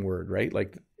extreme word, right?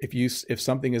 Like if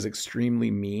something is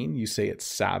extremely mean, you say it's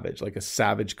savage, like a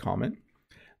savage comment.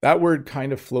 That word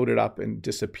kind of floated up and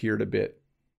disappeared a bit,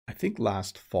 I think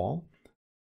last fall.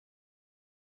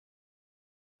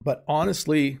 But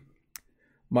honestly,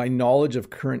 my knowledge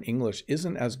of current English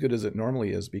isn't as good as it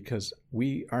normally is because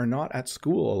we are not at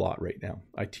school a lot right now.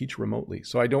 I teach remotely,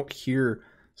 so I don't hear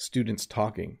students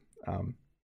talking.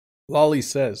 Lolly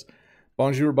says,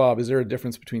 bonjour, Bob. Is there a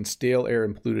difference between stale air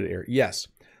and polluted air? Yes.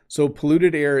 So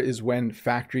polluted air is when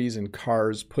factories and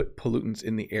cars put pollutants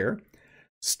in the air.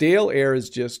 Stale air is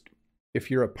just if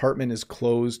your apartment is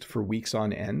closed for weeks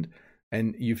on end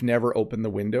and you've never opened the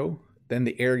window, then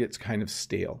the air gets kind of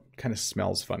stale, kind of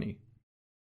smells funny.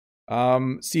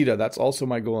 Sita, that's also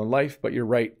my goal in life, but you're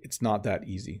right. It's not that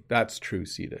easy. That's true,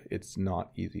 Sita. It's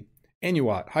not easy.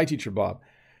 Anuat, hi, Teacher Bob.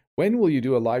 When will you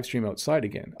do a live stream outside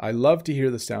again? I love to hear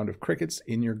the sound of crickets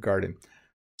in your garden.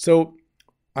 So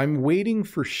I'm waiting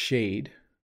for shade.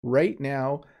 Right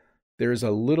now, there's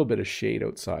a little bit of shade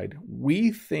outside.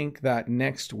 We think that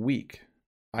next week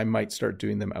I might start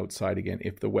doing them outside again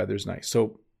if the weather's nice.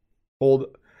 So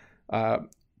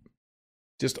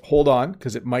just hold on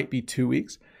because it might be 2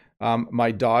 weeks.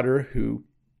 My daughter, who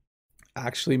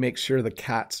actually makes sure the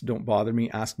cats don't bother me,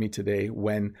 asked me today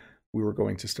when we were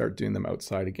going to start doing them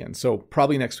outside again. So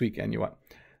probably next week, Anuat.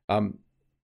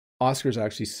 Oscar's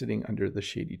actually sitting under the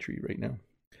shady tree right now.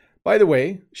 By the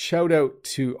way, shout out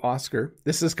to Oscar.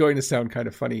 This is going to sound kind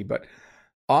of funny, but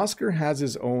Oscar has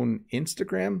his own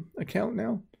Instagram account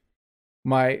now.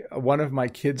 One of my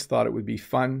kids thought it would be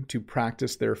fun to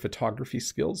practice their photography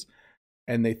skills,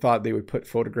 and they thought they would put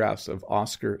photographs of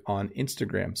Oscar on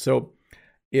Instagram. So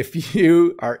if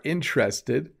you are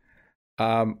interested,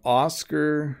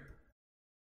 Oscar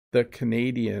the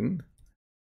Canadian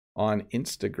on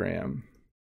Instagram,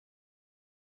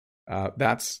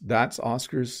 that's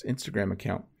Oscar's Instagram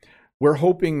account. We're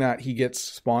hoping that he gets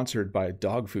sponsored by a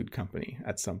dog food company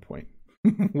at some point.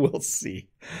 We'll see.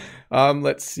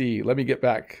 Let's see. Let me get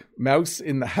back. Mouse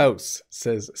in the house,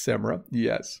 says Semra.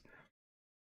 Yes.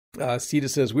 Sita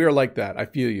says, we are like that. I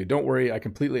feel you. Don't worry. I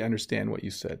completely understand what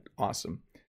you said. Awesome.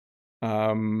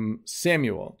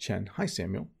 Samuel Chen. Hi,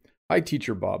 Samuel. Hi,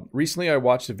 Teacher Bob. Recently, I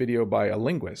watched a video by a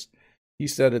linguist. He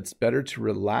said it's better to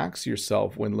relax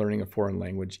yourself when learning a foreign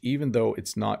language, even though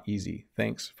it's not easy.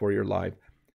 Thanks for your live.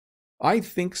 I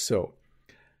think so.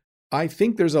 I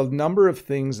think there's a number of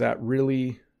things that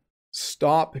really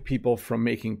stop people from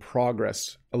making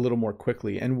progress a little more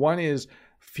quickly. And one is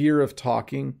fear of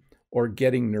talking or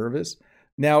getting nervous.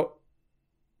 Now,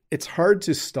 it's hard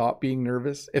to stop being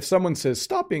nervous. If someone says,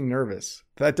 stop being nervous,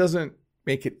 that doesn't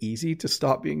make it easy to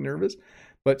stop being nervous.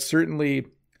 But certainly,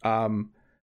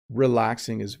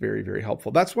 relaxing is very, very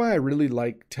helpful. That's why I really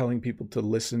like telling people to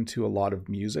listen to a lot of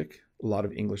music, a lot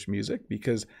of English music,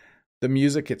 because the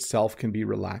music itself can be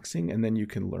relaxing and then you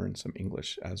can learn some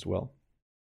English as well.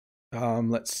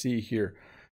 Let's see here.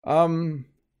 Thanks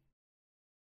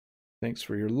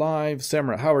for your live.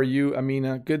 Semra, how are you?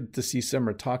 Amina, good to see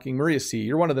Semra talking. Maria C.,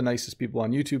 you're one of the nicest people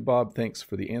on YouTube, Bob. Thanks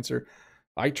for the answer.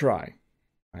 I try.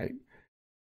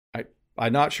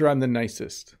 I'm not sure I'm the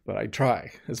nicest, but I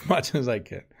try as much as I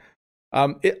can.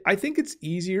 I think it's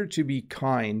easier to be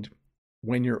kind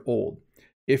when you're old.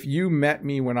 If you met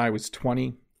me when I was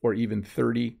 20 or even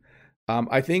 30,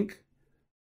 I think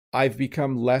I've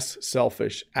become less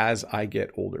selfish as I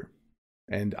get older.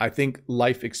 And I think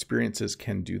life experiences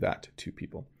can do that to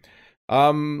people.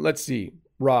 Let's see.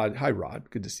 Rod. Hi, Rod.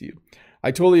 Good to see you.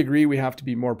 I totally agree. We have to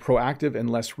be more proactive and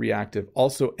less reactive.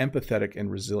 Also empathetic and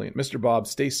resilient. Mr. Bob,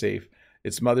 stay safe.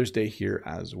 It's Mother's Day here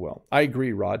as well. I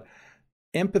agree, Rod.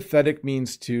 Empathetic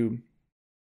means to,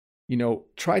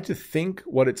 try to think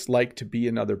what it's like to be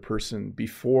another person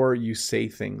before you say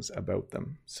things about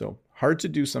them. So hard to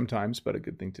do sometimes, but a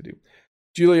good thing to do.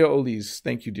 Julia Olise,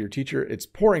 thank you, dear teacher. It's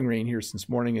pouring rain here since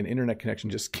morning and internet connection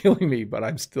just killing me, but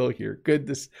I'm still here. Good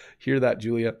to hear that,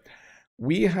 Julia.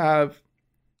 We have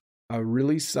a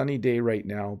really sunny day right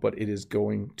now, but it is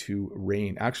going to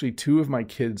rain. Actually, 2 of my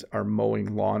kids are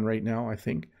mowing lawn right now, I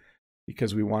think,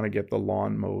 because we want to get the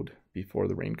lawn mowed before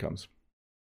the rain comes.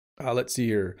 Let's see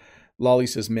here. Lolly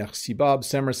says, merci, Bob.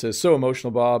 Semra says, so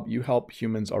emotional, Bob. You help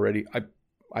humans already.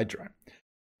 I try.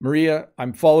 Maria,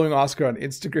 I'm following Oscar on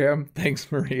Instagram.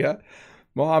 Thanks, Maria.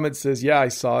 Mohammed says, yeah, I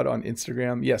saw it on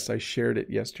Instagram. Yes, I shared it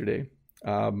yesterday.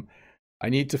 I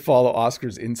need to follow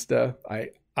Oscar's Insta.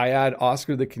 I add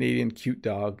Oscar the Canadian cute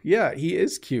dog. Yeah, he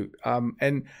is cute.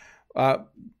 And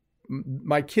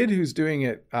my kid who's doing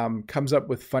it comes up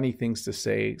with funny things to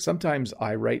say. Sometimes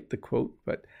I write the quote,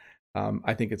 but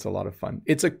I think it's a lot of fun.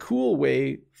 It's a cool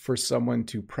way for someone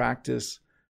to practice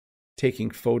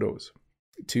taking photos,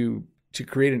 to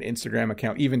create an Instagram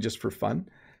account, even just for fun.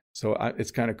 So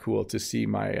it's kind of cool to see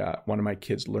my one of my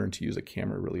kids learn to use a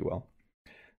camera really well.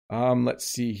 Let's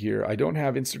see here. I don't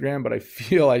have Instagram, but I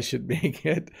feel I should make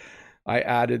it. I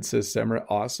added, says Semra.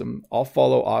 Awesome. I'll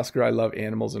follow Oscar. I love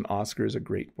animals, and Oscar is a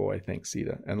great boy. Thanks,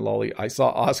 Sita. And Lolly, I saw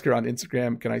Oscar on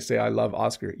Instagram. Can I say I love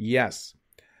Oscar? Yes.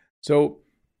 So,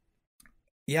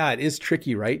 yeah, it is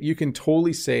tricky, right? You can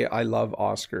totally say I love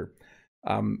Oscar,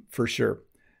 for sure.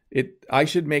 I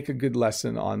should make a good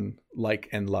lesson on like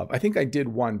and love. I think I did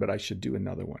one, but I should do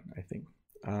another one, I think.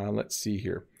 Let's see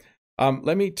here.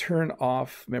 Let me turn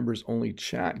off members only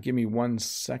chat. Give me 1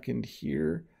 second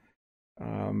here.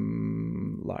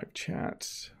 Live chat,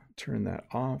 turn that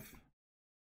off,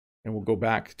 and we'll go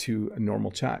back to a normal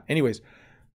chat. Anyways,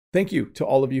 thank you to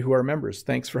all of you who are members.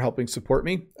 Thanks for helping support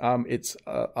me. It's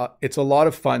a lot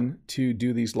of fun to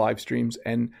do these live streams,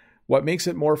 and what makes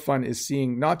it more fun is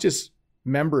seeing not just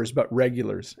members but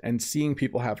regulars and seeing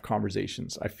people have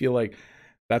conversations. I feel like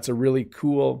that's a really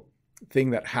cool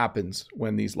thing that happens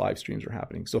when these live streams are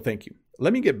happening. So thank you.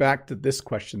 Let me get back to this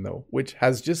question though, which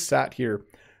has just sat here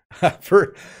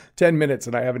for 10 minutes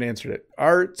and I haven't answered it.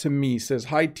 R to me says,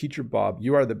 hi, Teacher Bob.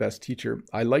 You are the best teacher.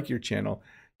 I like your channel.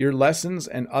 Your lessons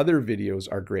and other videos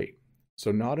are great.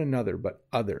 So not another, but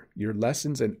other. Your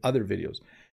lessons and other videos.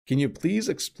 Can you please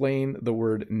explain the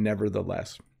word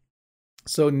nevertheless?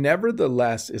 So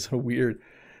nevertheless is a weird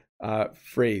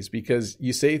phrase because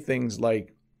you say things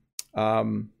like, let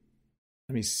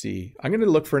me see. I'm going to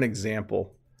look for an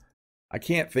example. I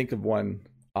can't think of one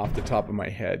off the top of my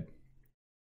head.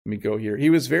 Let me go here. He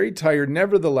was very tired.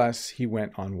 Nevertheless, he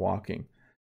went on walking.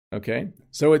 Okay.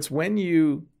 So it's when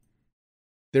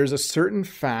there's a certain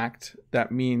fact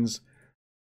that means,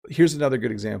 here's another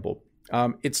good example.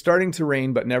 It's starting to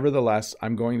rain, but nevertheless,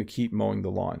 I'm going to keep mowing the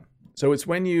lawn. So it's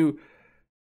when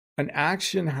an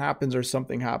action happens or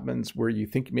something happens where you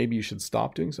think maybe you should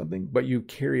stop doing something, but you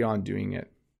carry on doing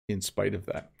it in spite of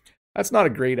that. That's not a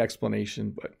great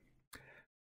explanation, but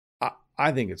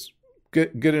I think it's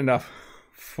good enough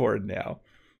for now.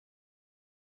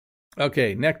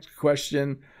 Okay, next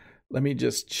question. Let me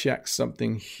just check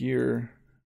something here.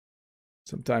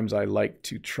 Sometimes I like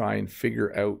to try and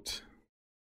figure out.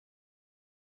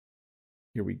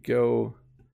 Here we go.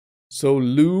 So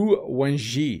Lu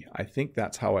Wenji, I think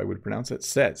that's how I would pronounce it,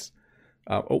 says,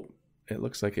 it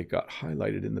looks like it got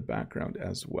highlighted in the background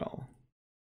as well.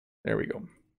 There we go.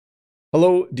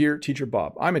 Hello, dear Teacher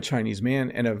Bob. I'm a Chinese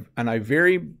man and I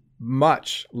very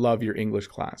much love your English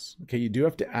class. Okay, you do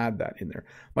have to add that in there.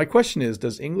 My question is,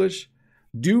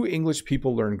 do English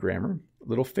people learn grammar? A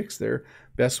little fix there.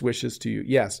 Best wishes to you.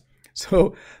 Yes.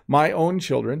 So my own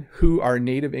children who are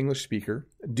native English speaker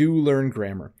do learn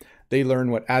grammar. They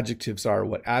learn what adjectives are,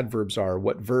 what adverbs are,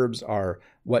 what verbs are,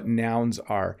 what nouns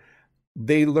are.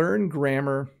 They learn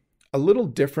grammar a little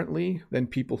differently than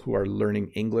people who are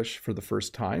learning English for the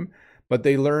first time, but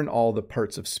they learn all the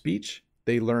parts of speech.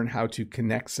 They learn how to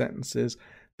connect sentences.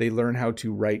 They learn how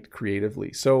to write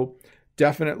creatively. So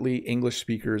definitely English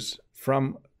speakers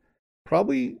from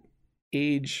probably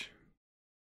age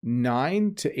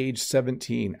 9 to age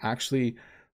 17, actually,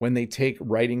 when they take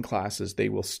writing classes, they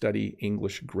will study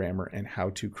English grammar and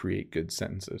how to create good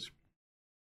sentences.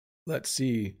 Let's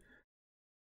see.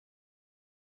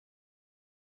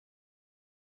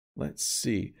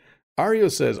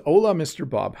 Ario says, hola, Mr.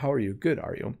 Bob. How are you? Good,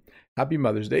 Ario. Happy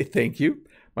Mother's Day. Thank you.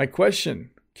 My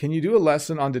question, can you do a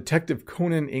lesson on Detective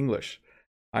Conan English?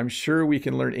 I'm sure we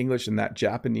can learn English in that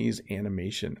Japanese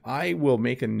animation. I will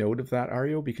make a note of that,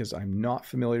 Ario, because I'm not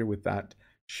familiar with that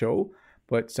show,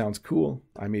 but sounds cool.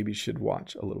 I maybe should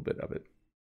watch a little bit of it.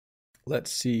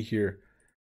 Let's see here.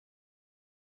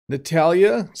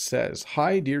 Natalia says,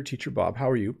 hi, dear Teacher Bob. How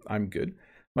are you? I'm good.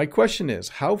 My question is,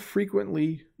 how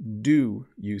frequently do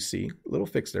you see, little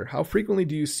fix there, how frequently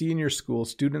do you see in your school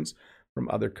students from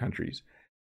other countries?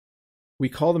 We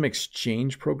call them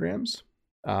exchange programs.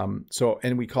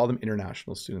 And we call them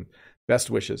international students. Best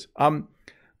wishes.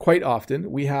 Quite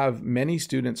often, we have many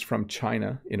students from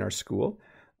China in our school.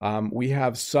 We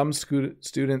have some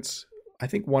students, I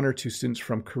think 1 or 2 students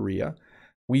from Korea.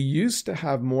 We used to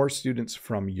have more students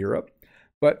from Europe,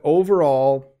 but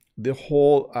overall, the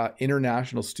whole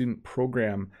international student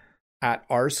program at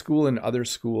our school and other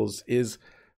schools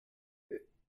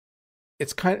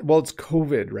it's it's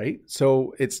COVID, right?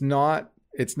 So it's not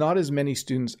as many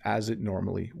students as it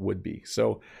normally would be.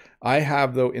 So I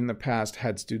have, though, in the past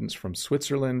had students from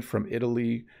Switzerland, from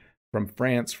Italy, from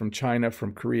France, from China,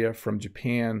 from Korea, from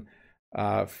Japan,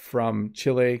 from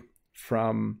Chile,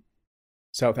 from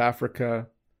South Africa,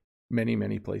 many,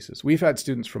 many places. We've had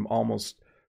students from almost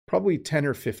probably 10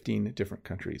 or 15 different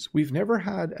countries. We've never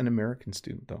had an American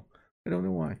student, though. I don't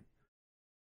know why.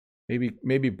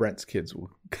 Maybe Brent's kids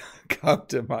will come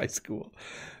to my school.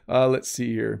 Let's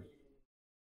see here.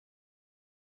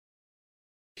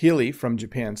 Healy from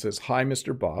Japan says, "Hi,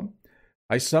 Mr. Bob.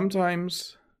 I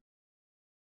sometimes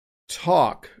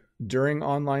talk during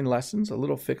online lessons, a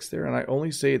little fix there, and I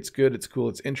only say it's good, it's cool,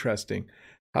 it's interesting.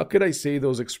 How could I say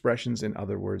those expressions in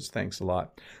other words? Thanks a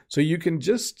lot." So you can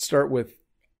just start with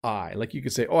I. Like you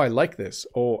could say, "Oh, I like this."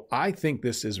 "Oh, I think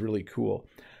this is really cool."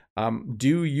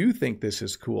 "Do you think this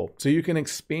is cool?" So you can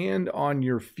expand on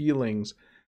your feelings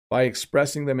by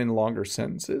expressing them in longer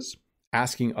sentences,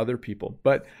 asking other people.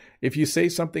 But if you say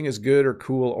something is good or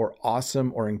cool or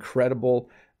awesome or incredible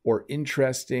or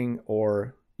interesting,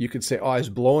 or you could say, "Oh, I was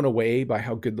blown away by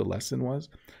how good the lesson was."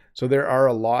 So there are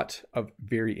a lot of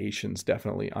variations,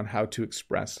 definitely, on how to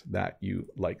express that you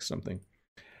like something.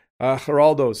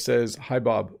 Geraldo says, "Hi,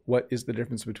 Bob. What is the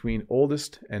difference between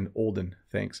oldest and olden?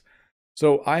 Thanks."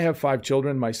 So I have 5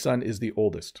 children. My son is the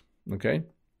oldest. Okay.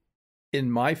 In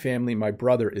my family, my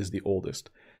brother is the oldest.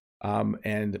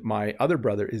 And my other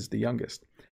brother is the youngest.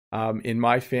 In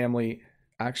my family,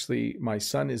 actually, my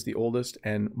son is the oldest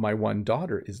and my one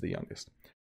daughter is the youngest.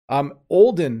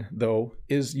 Olden, though,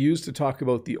 is used to talk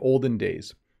about the olden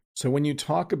days. So when you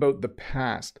talk about the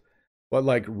past, but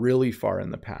like really far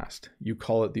in the past, you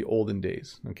call it the olden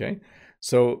days. Okay.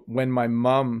 So when my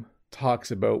mom talks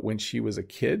about when she was a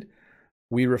kid,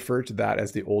 we refer to that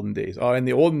as the olden days. Oh, in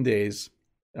the olden days,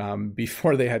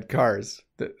 before they had cars.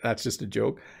 That's just a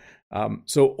joke.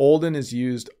 So olden is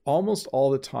used almost all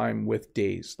the time with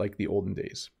days, like the olden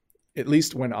days, at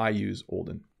least when I use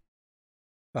olden.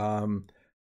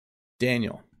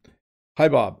 Daniel, "Hi,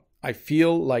 Bob. I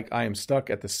feel like I am stuck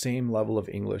at the same level of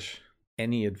English.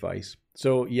 Any advice?"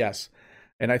 So yes,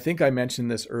 and I think I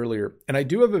mentioned this earlier, and I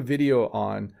do have a video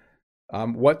on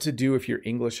what to do if your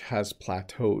English has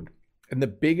plateaued. And the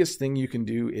biggest thing you can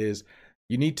do is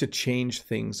you need to change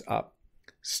things up.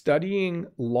 Studying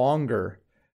longer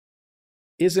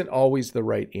isn't always the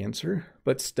right answer,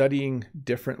 but studying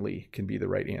differently can be the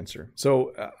right answer.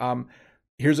 So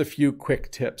here's a few quick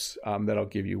tips that I'll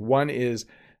give you. One is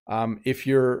if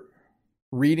you're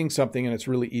reading something and it's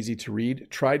really easy to read,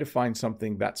 try to find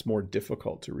something that's more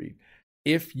difficult to read.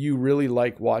 If you really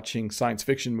like watching science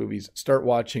fiction movies, start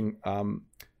watching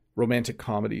romantic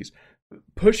comedies.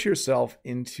 Push yourself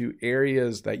into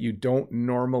areas that you don't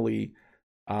normally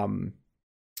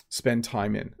spend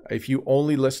time in. If you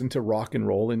only listen to rock and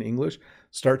roll in English,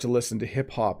 start to listen to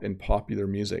hip hop and popular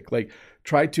music. Like,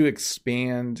 try to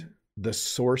expand the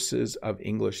sources of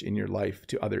English in your life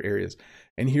to other areas.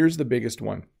 And here's the biggest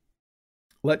one.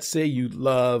 Let's say you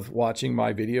love watching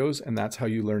my videos and that's how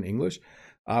you learn English.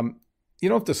 You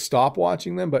don't have to stop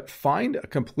watching them, but find a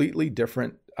completely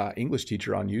different English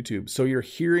teacher on YouTube, so you're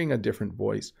hearing a different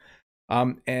voice.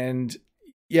 And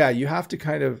yeah, you have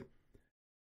to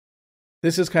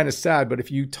this is kind of sad, but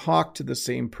if you talk to the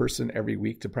same person every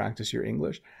week to practice your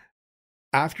English,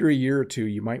 after a year or two,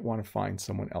 you might want to find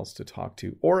someone else to talk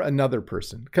to or another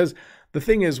person. Because the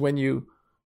thing is, when you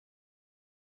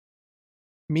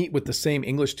meet with the same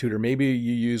English tutor, maybe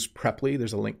you use Preply.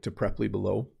 There's a link to Preply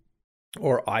below,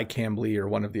 or iCambly, or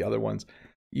one of the other ones.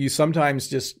 You sometimes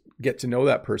just get to know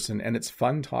that person and it's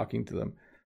fun talking to them,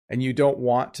 and you don't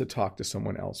want to talk to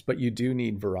someone else, but you do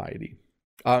need variety.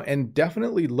 And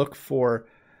definitely look for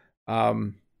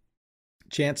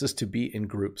chances to be in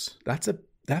groups.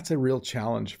 That's a real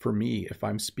challenge for me. If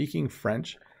I'm speaking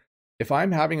French, if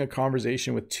I'm having a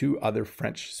conversation with 2 other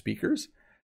French speakers,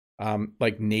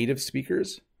 like native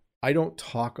speakers, I don't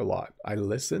talk a lot. I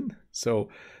listen. So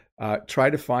try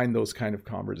to find those kind of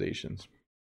conversations.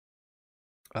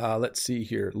 Let's see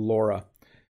here. Laura.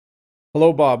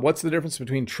 "Hello, Bob. What's the difference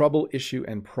between trouble, issue,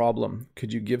 and problem?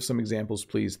 Could you give some examples,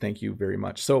 please? Thank you very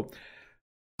much." So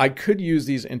I could use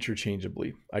these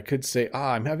interchangeably. I could say,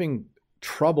 I'm having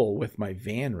trouble with my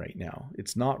van right now.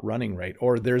 It's not running right.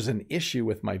 Or there's an issue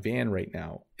with my van right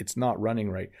now. It's not running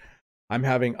right. I'm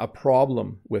having a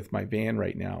problem with my van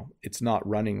right now. It's not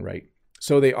running right.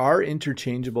 So they are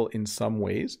interchangeable in some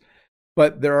ways,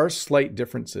 but there are slight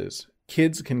differences.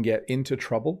 Kids can get into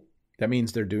trouble. That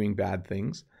means they're doing bad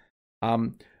things.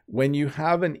 When you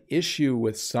have an issue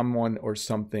with someone or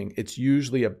something, it's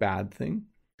usually a bad thing,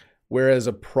 whereas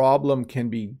a problem can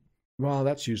be Well,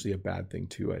 that's usually a bad thing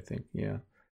too, I think. Yeah.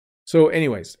 So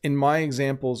anyways, in my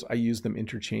examples, I use them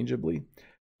interchangeably,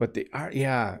 but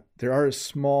there are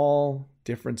small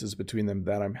differences between them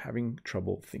that I'm having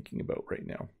trouble thinking about right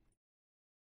now.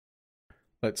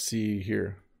 Let's see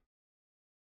here.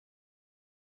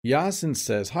 Yasin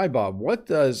says, "Hi Bob, what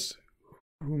does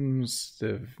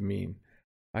whomstive mean?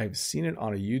 I've seen it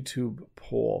on a YouTube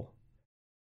poll.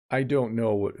 I don't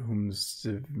know what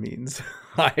whomstive means.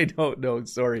 I don't know.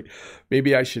 Sorry.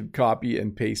 Maybe I should copy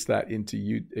and paste that into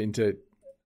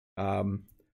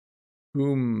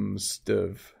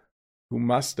whomstive. Who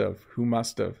must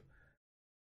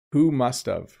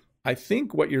have. I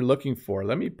think what you're looking for,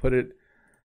 let me put it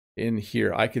in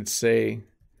here. I could say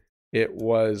it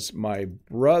was my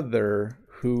brother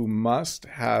who must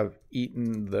have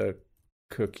eaten the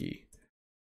cookie.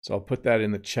 So I'll put that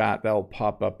in the chat. That'll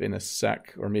pop up in a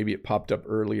sec, or maybe it popped up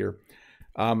earlier.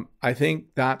 I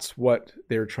think that's what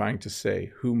they're trying to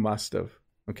say. Who must have?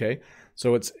 Okay.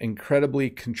 So it's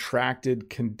incredibly contracted,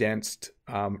 condensed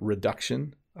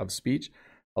reduction of speech,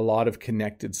 a lot of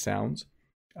connected sounds.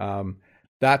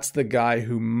 That's the guy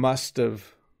who must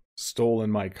have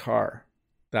stolen my car.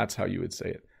 That's how you would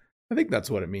say it. I think that's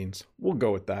what it means. We'll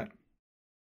go with that.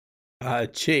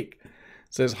 Jake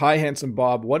says, "Hi, handsome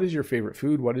Bob. What is your favorite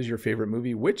food? What is your favorite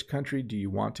movie? Which country do you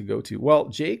want to go to?" Well,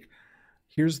 Jake,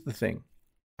 here's the thing.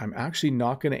 I'm actually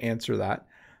not going to answer that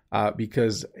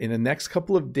because in the next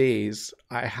couple of days,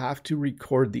 I have to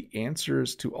record the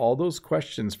answers to all those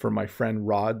questions for my friend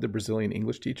Rod, the Brazilian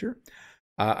English teacher.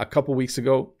 A couple weeks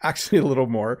ago, actually a little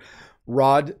more,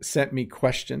 Rod sent me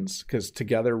questions because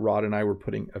together Rod and I were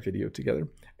putting a video together.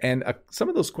 And some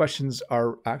of those questions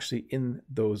are actually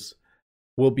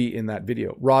will be in that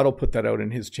video. Rod will put that out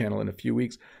in his channel in a few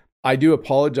weeks. I do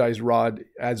apologize, Rod.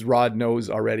 As Rod knows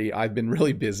already, I've been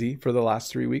really busy for the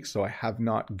last 3 weeks, so I have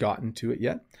not gotten to it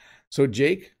yet. So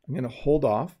Jake, I'm going to hold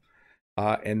off.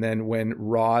 And then when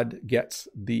Rod gets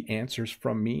the answers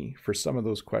from me for some of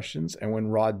those questions, and when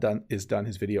Rod is done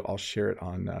his video, I'll share it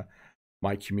on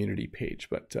my community page.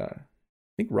 But I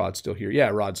think Rod's still here. Yeah,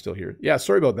 Rod's still here. Yeah,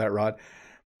 sorry about that, Rod.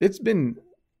 It's been,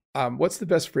 what's the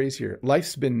best phrase here?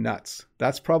 Life's been nuts.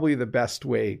 That's probably the best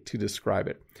way to describe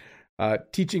it.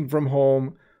 Teaching from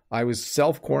home. I was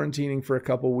self-quarantining for a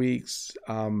couple weeks.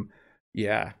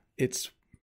 Life's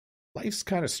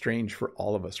kind of strange for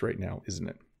all of us right now, isn't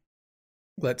it?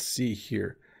 Let's see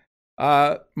here.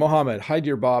 Mohammed, "Hi,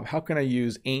 dear Bob. How can I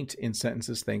use ain't in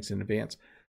sentences? Thanks in advance."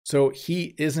 So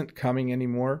he isn't coming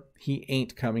anymore. He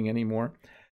ain't coming anymore.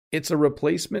 It's a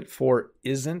replacement for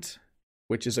isn't,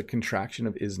 which is a contraction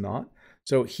of is not.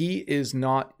 So he is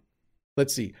not,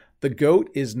 let's see, the goat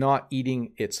is not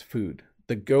eating its food.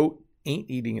 The goat ain't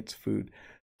eating its food.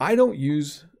 I don't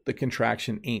use the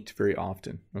contraction ain't very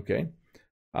often, okay?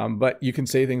 But you can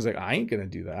say things like, I ain't going to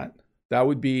do that. That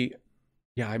would be,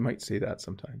 yeah, I might say that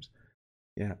sometimes.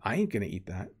 Yeah, I ain't going to eat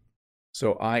that.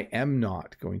 So I am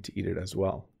not going to eat it as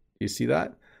well. You see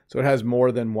that? So it has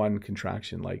more than one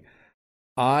contraction. Like,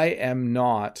 I am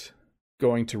not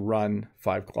going to run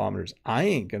 5 kilometers. I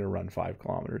ain't going to run 5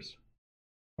 kilometers.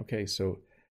 Okay, so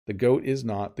the goat is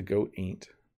not, the goat ain't.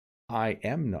 I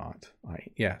am not.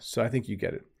 So I think you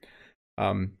get it.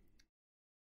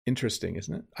 Interesting,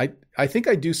 isn't it? I think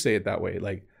I do say it that way.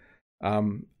 Like,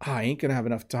 I ain't going to have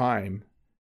enough time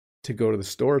to go to the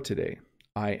store today.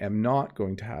 I am not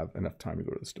going to have enough time to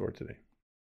go to the store today.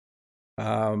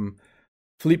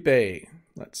 Felipe,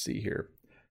 let's see here.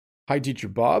 "Hi, Teacher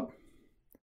Bob.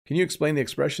 Can you explain the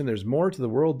expression, 'there's more to the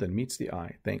world than meets the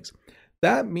eye'?" Thanks.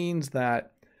 That means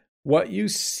that what you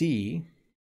see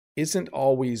isn't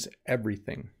always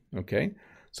everything, okay?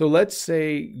 So let's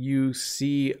say you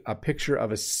see a picture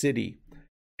of a city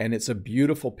and it's a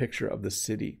beautiful picture of the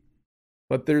city,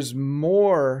 but there's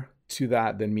more to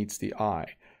that than meets the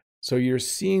eye. So you're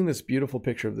seeing this beautiful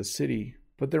picture of the city,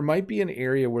 but there might be an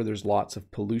area where there's lots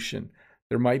of pollution.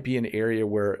 There might be an area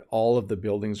where all of the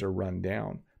buildings are run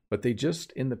down, but they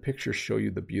just in the picture show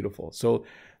you the beautiful. So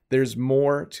there's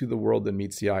more to the world than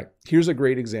meets the eye. Here's a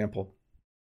great example.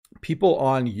 People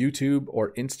on YouTube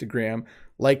or Instagram,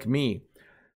 like me,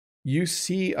 you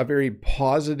see a very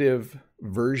positive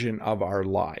version of our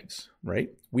lives, right?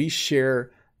 We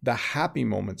share the happy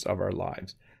moments of our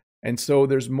lives. And so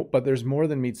there's more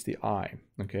than meets the eye,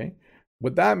 okay?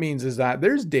 What that means is that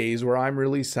there's days where I'm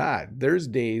really sad. There's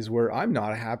days where I'm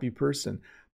not a happy person,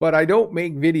 but I don't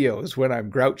make videos when I'm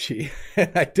grouchy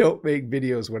and I don't make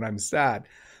videos when I'm sad.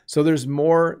 So there's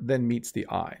more than meets the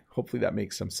eye. Hopefully that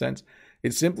makes some sense.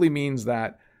 It simply means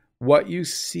that what you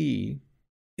see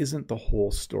isn't the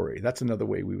whole story. That's another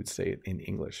way we would say it in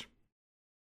English.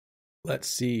 Let's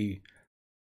see.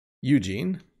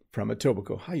 Eugene, from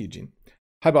Etobicoke. Hi, Eugene.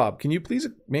 Hi, Bob. Can you please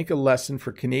make a lesson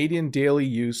for Canadian daily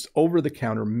use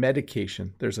over-the-counter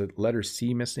medication? There's a letter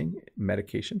C missing,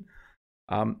 medication.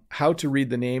 How to read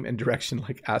the name and direction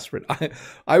like aspirin.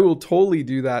 I will totally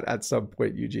do that at some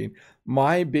point, Eugene.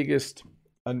 My biggest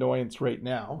annoyance right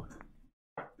now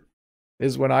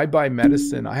is when I buy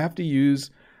medicine, I have to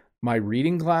use my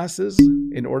reading glasses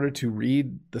in order to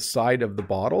read the side of the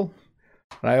bottle.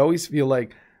 And I always feel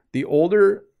like the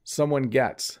older someone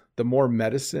gets, the more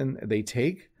medicine they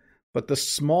take, but the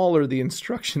smaller the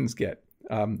instructions get.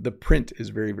 The print is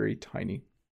very, very tiny.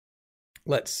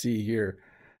 Let's see here.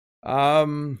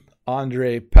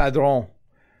 Andre Padron.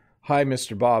 Hi,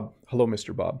 Mr. Bob. Hello,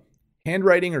 Mr. Bob.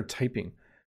 Handwriting or typing?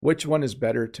 Which one is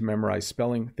better to memorize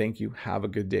spelling? Thank you. Have a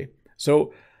good day.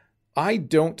 So I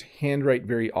don't handwrite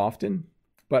very often,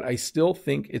 but I still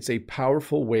think it's a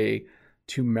powerful way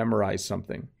to memorize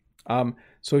something.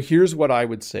 So here's what I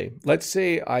would say. Let's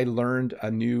say I learned a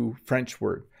new French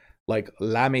word like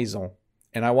la maison,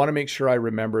 and I want to make sure I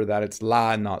remember that it's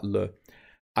la, not le.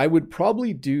 I would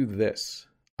probably do this.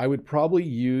 I would probably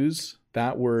use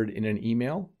that word in an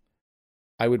email.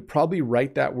 I would probably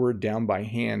write that word down by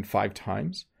hand 5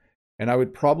 times. And I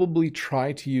would probably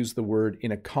try to use the word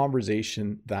in a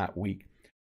conversation that week.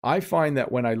 I find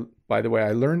that by the way,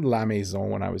 I learned la maison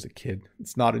when I was a kid.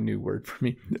 It's not a new word for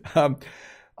me.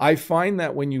 I find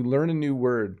that when you learn a new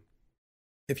word,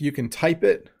 if you can type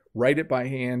it, write it by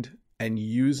hand, and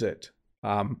use it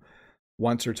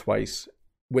once or twice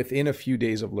within a few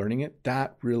days of learning it,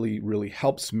 that really, really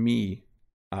helps me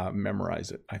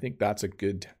memorize it. I think that's a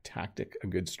good tactic, a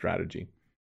good strategy.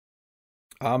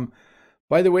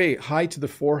 By the way, hi to the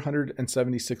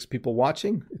 476 people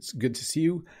watching. It's good to see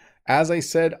you. As I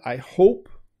said, I hope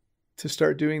to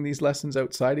start doing these lessons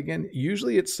outside again.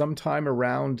 Usually it's sometime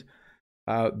around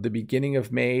the beginning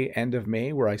of May, end of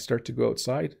May, where I start to go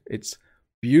outside. It's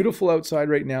beautiful outside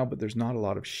right now, but there's not a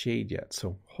lot of shade yet.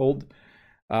 So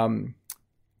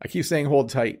I keep saying hold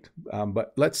tight,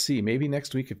 but let's see. Maybe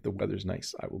next week, if the weather's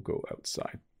nice, I will go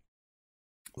outside.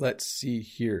 Let's see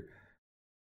here.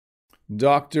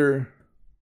 Dr.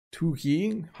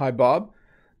 Tuhi, hi Bob.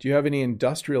 Do you have any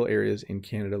industrial areas in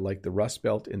Canada like the Rust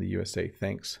Belt in the USA?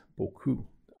 Thanks beaucoup.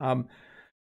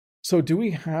 So do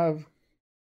we have...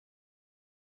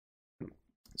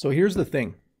 So here's the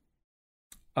thing.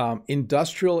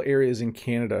 Industrial areas in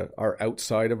Canada are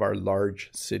outside of our large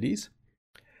cities.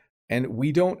 And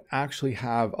we don't actually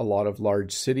have a lot of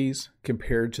large cities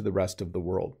compared to the rest of the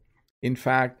world. In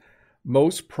fact,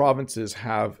 most provinces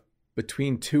have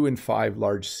between 2 and 5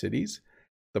 large cities.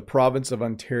 The province of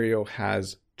Ontario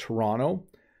has Toronto,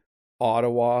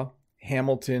 Ottawa,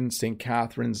 Hamilton, St.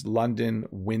 Catharines, London,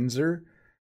 Windsor.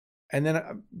 And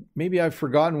then maybe I've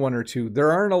forgotten 1 or 2.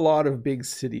 There aren't a lot of big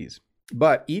cities,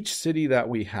 but each city that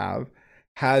we have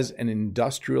has an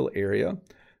industrial area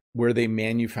where they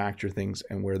manufacture things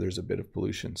and where there's a bit of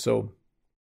pollution. So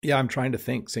yeah, I'm trying to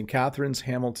think. St. Catharines,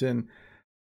 Hamilton,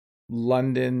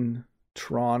 London,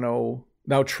 Toronto.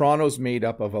 Now Toronto's made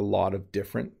up of a lot of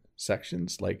different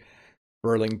sections, like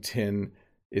Burlington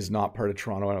is not part of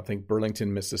Toronto. I don't think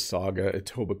Burlington, Mississauga,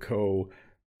 Etobicoke,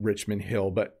 Richmond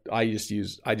Hill, but I just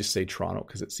say Toronto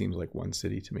because it seems like one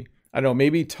city to me. I don't know,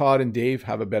 maybe Todd and Dave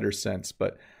have a better sense,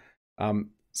 but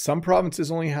some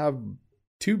provinces only have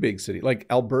 2 big cities. Like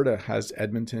Alberta has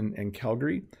Edmonton and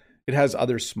Calgary. It has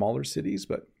other smaller cities,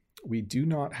 but we do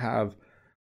not have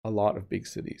a lot of big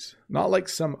cities. Not like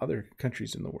some other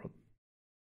countries in the world.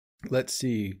 Let's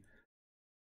see.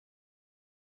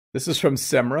 This is from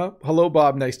Semra. Hello,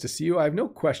 Bob. Nice to see you. I have no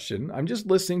question. I'm just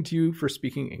listening to you for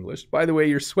speaking English. By the way,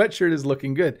 your sweatshirt is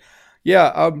looking good.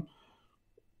 Yeah. I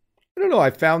don't know. I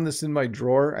found this in my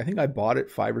drawer. I think I bought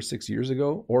it 5 or 6 years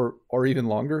ago or even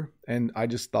longer. And I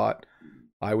just thought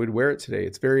I would wear it today.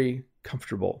 It's very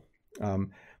comfortable.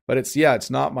 But it's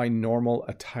not my normal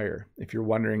attire. If you're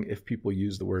wondering if people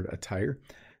use the word attire,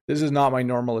 this is not my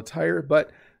normal attire,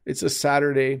 but it's a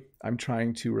Saturday. I'm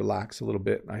trying to relax a little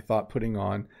bit. I thought putting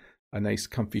on a nice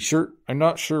comfy shirt. I'm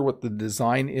not sure what the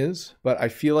design is, but I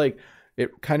feel like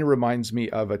it kind of reminds me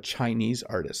of a Chinese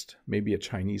artist. Maybe a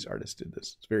Chinese artist did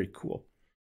this. It's very cool.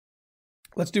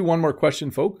 Let's do one more question,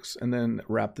 folks, and then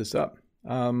wrap this up.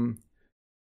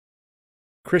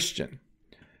 Christian.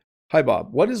 Hi,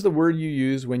 Bob. What is the word you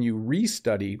use when you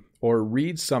restudy or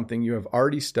read something you have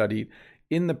already studied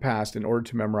in the past in order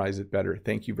to memorize it better?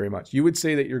 Thank you very much. You would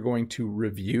say that you're going to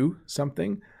review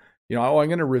something. I'm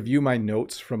going to review my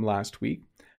notes from last week.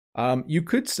 You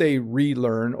could say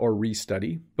relearn or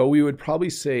restudy, but we would probably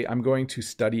say I'm going to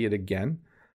study it again,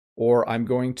 or I'm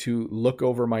going to look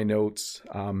over my notes.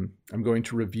 I'm going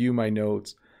to review my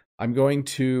notes. I'm going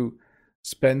to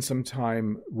spend some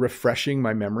time refreshing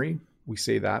my memory. We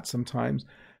say that sometimes.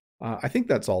 I think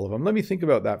that's all of them. Let me think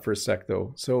about that for a sec,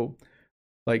 though. So,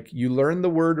 like, you learned the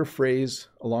word or phrase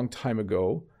a long time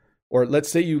ago, or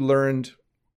let's say you learned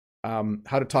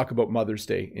how to talk about Mother's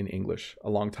Day in English a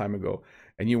long time ago,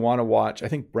 and you want to watch. I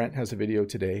think Brent has a video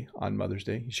today on Mother's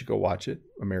Day. You should go watch it.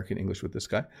 American English with this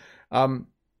guy, on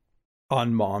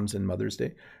moms and Mother's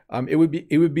Day. It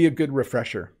would be a good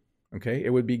refresher. Okay, it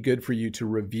would be good for you to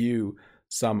review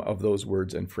some of those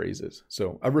words and phrases.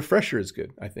 So a refresher is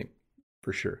good, I think,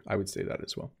 for sure. I would say that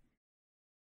as well.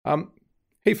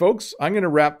 Hey folks, I'm going to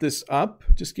wrap this up.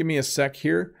 Just give me a sec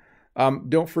here.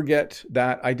 Don't forget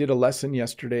that I did a lesson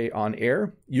yesterday on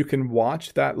air. You can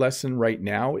watch that lesson right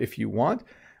now if you want,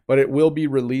 but it will be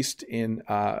released in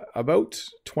about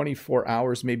 24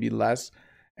 hours, maybe less.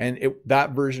 And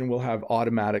that version will have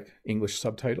automatic English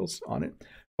subtitles on it.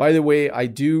 By the way, I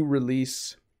do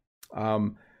release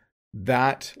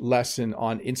that lesson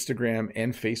on Instagram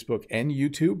and Facebook and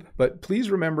YouTube. But please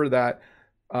remember that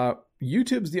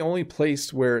YouTube's the only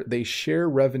place where they share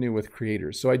revenue with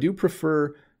creators. So I do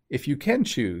prefer, if you can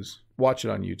choose, watch it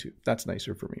on YouTube. That's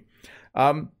nicer for me.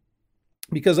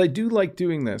 Because I do like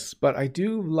doing this, but I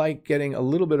do like getting a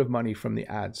little bit of money from the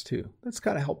ads too. That's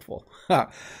kind of helpful.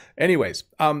 Anyways,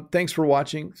 thanks for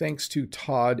watching. Thanks to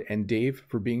Todd and Dave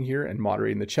for being here and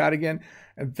moderating the chat again.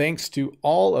 And thanks to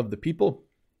all of the people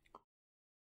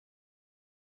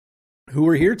who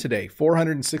were here today.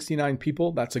 469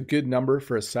 people. That's a good number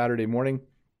for a Saturday morning.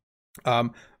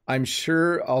 I'm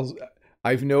sure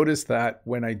I've noticed that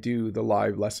when I do the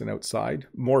live lesson outside,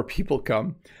 more people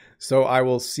come. So I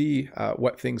will see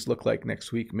what things look like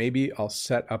next week. Maybe I'll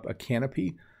set up a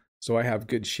canopy so I have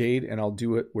good shade, and I'll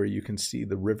do it where you can see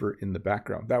the river in the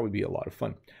background. That would be a lot of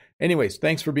fun. Anyways,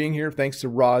 thanks for being here. Thanks to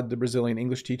Rod, the Brazilian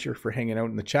English teacher, for hanging out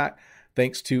in the chat.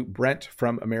 Thanks to Brent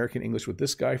from American English with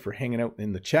this guy for hanging out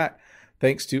in the chat.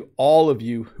 Thanks to all of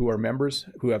you who are members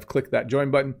who have clicked that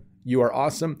join button. You are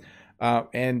awesome.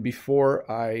 And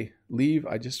before I leave,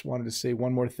 I just wanted to say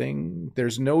one more thing.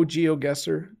 There's no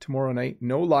GeoGuessr tomorrow night,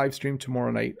 no live stream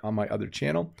tomorrow night on my other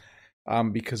channel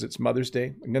because it's Mother's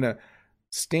Day. I'm going to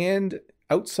stand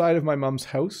outside of my mom's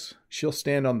house. She'll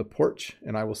stand on the porch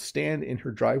and I will stand in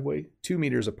her driveway 2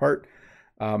 meters apart.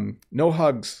 No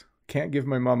hugs. Can't give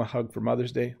my mom a hug for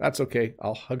Mother's Day. That's okay.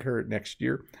 I'll hug her next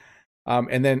year.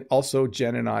 And then also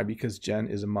Jen and I, because Jen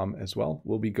is a mom as well,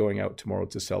 we'll be going out tomorrow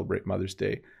to celebrate Mother's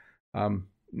Day.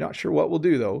 Not sure what we'll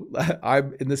do though.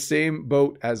 I'm in the same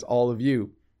boat as all of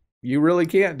you. You really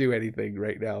can't do anything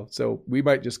right now. So we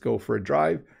might just go for a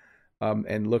drive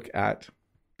and look at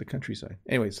the countryside.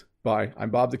 Anyways, bye. I'm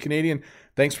Bob the Canadian.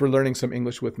 Thanks for learning some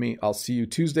English with me. I'll see you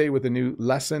Tuesday with a new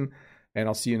lesson, and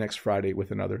I'll see you next Friday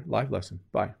with another live lesson.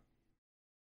 Bye.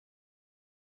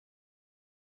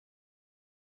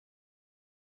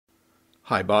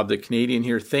 Hi, Bob the Canadian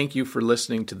here. Thank you for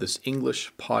listening to this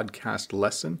English podcast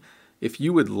lesson. If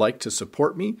you would like to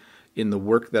support me in the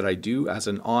work that I do as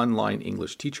an online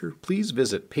English teacher, please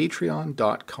visit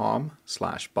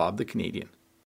patreon.com/Bob the Canadian.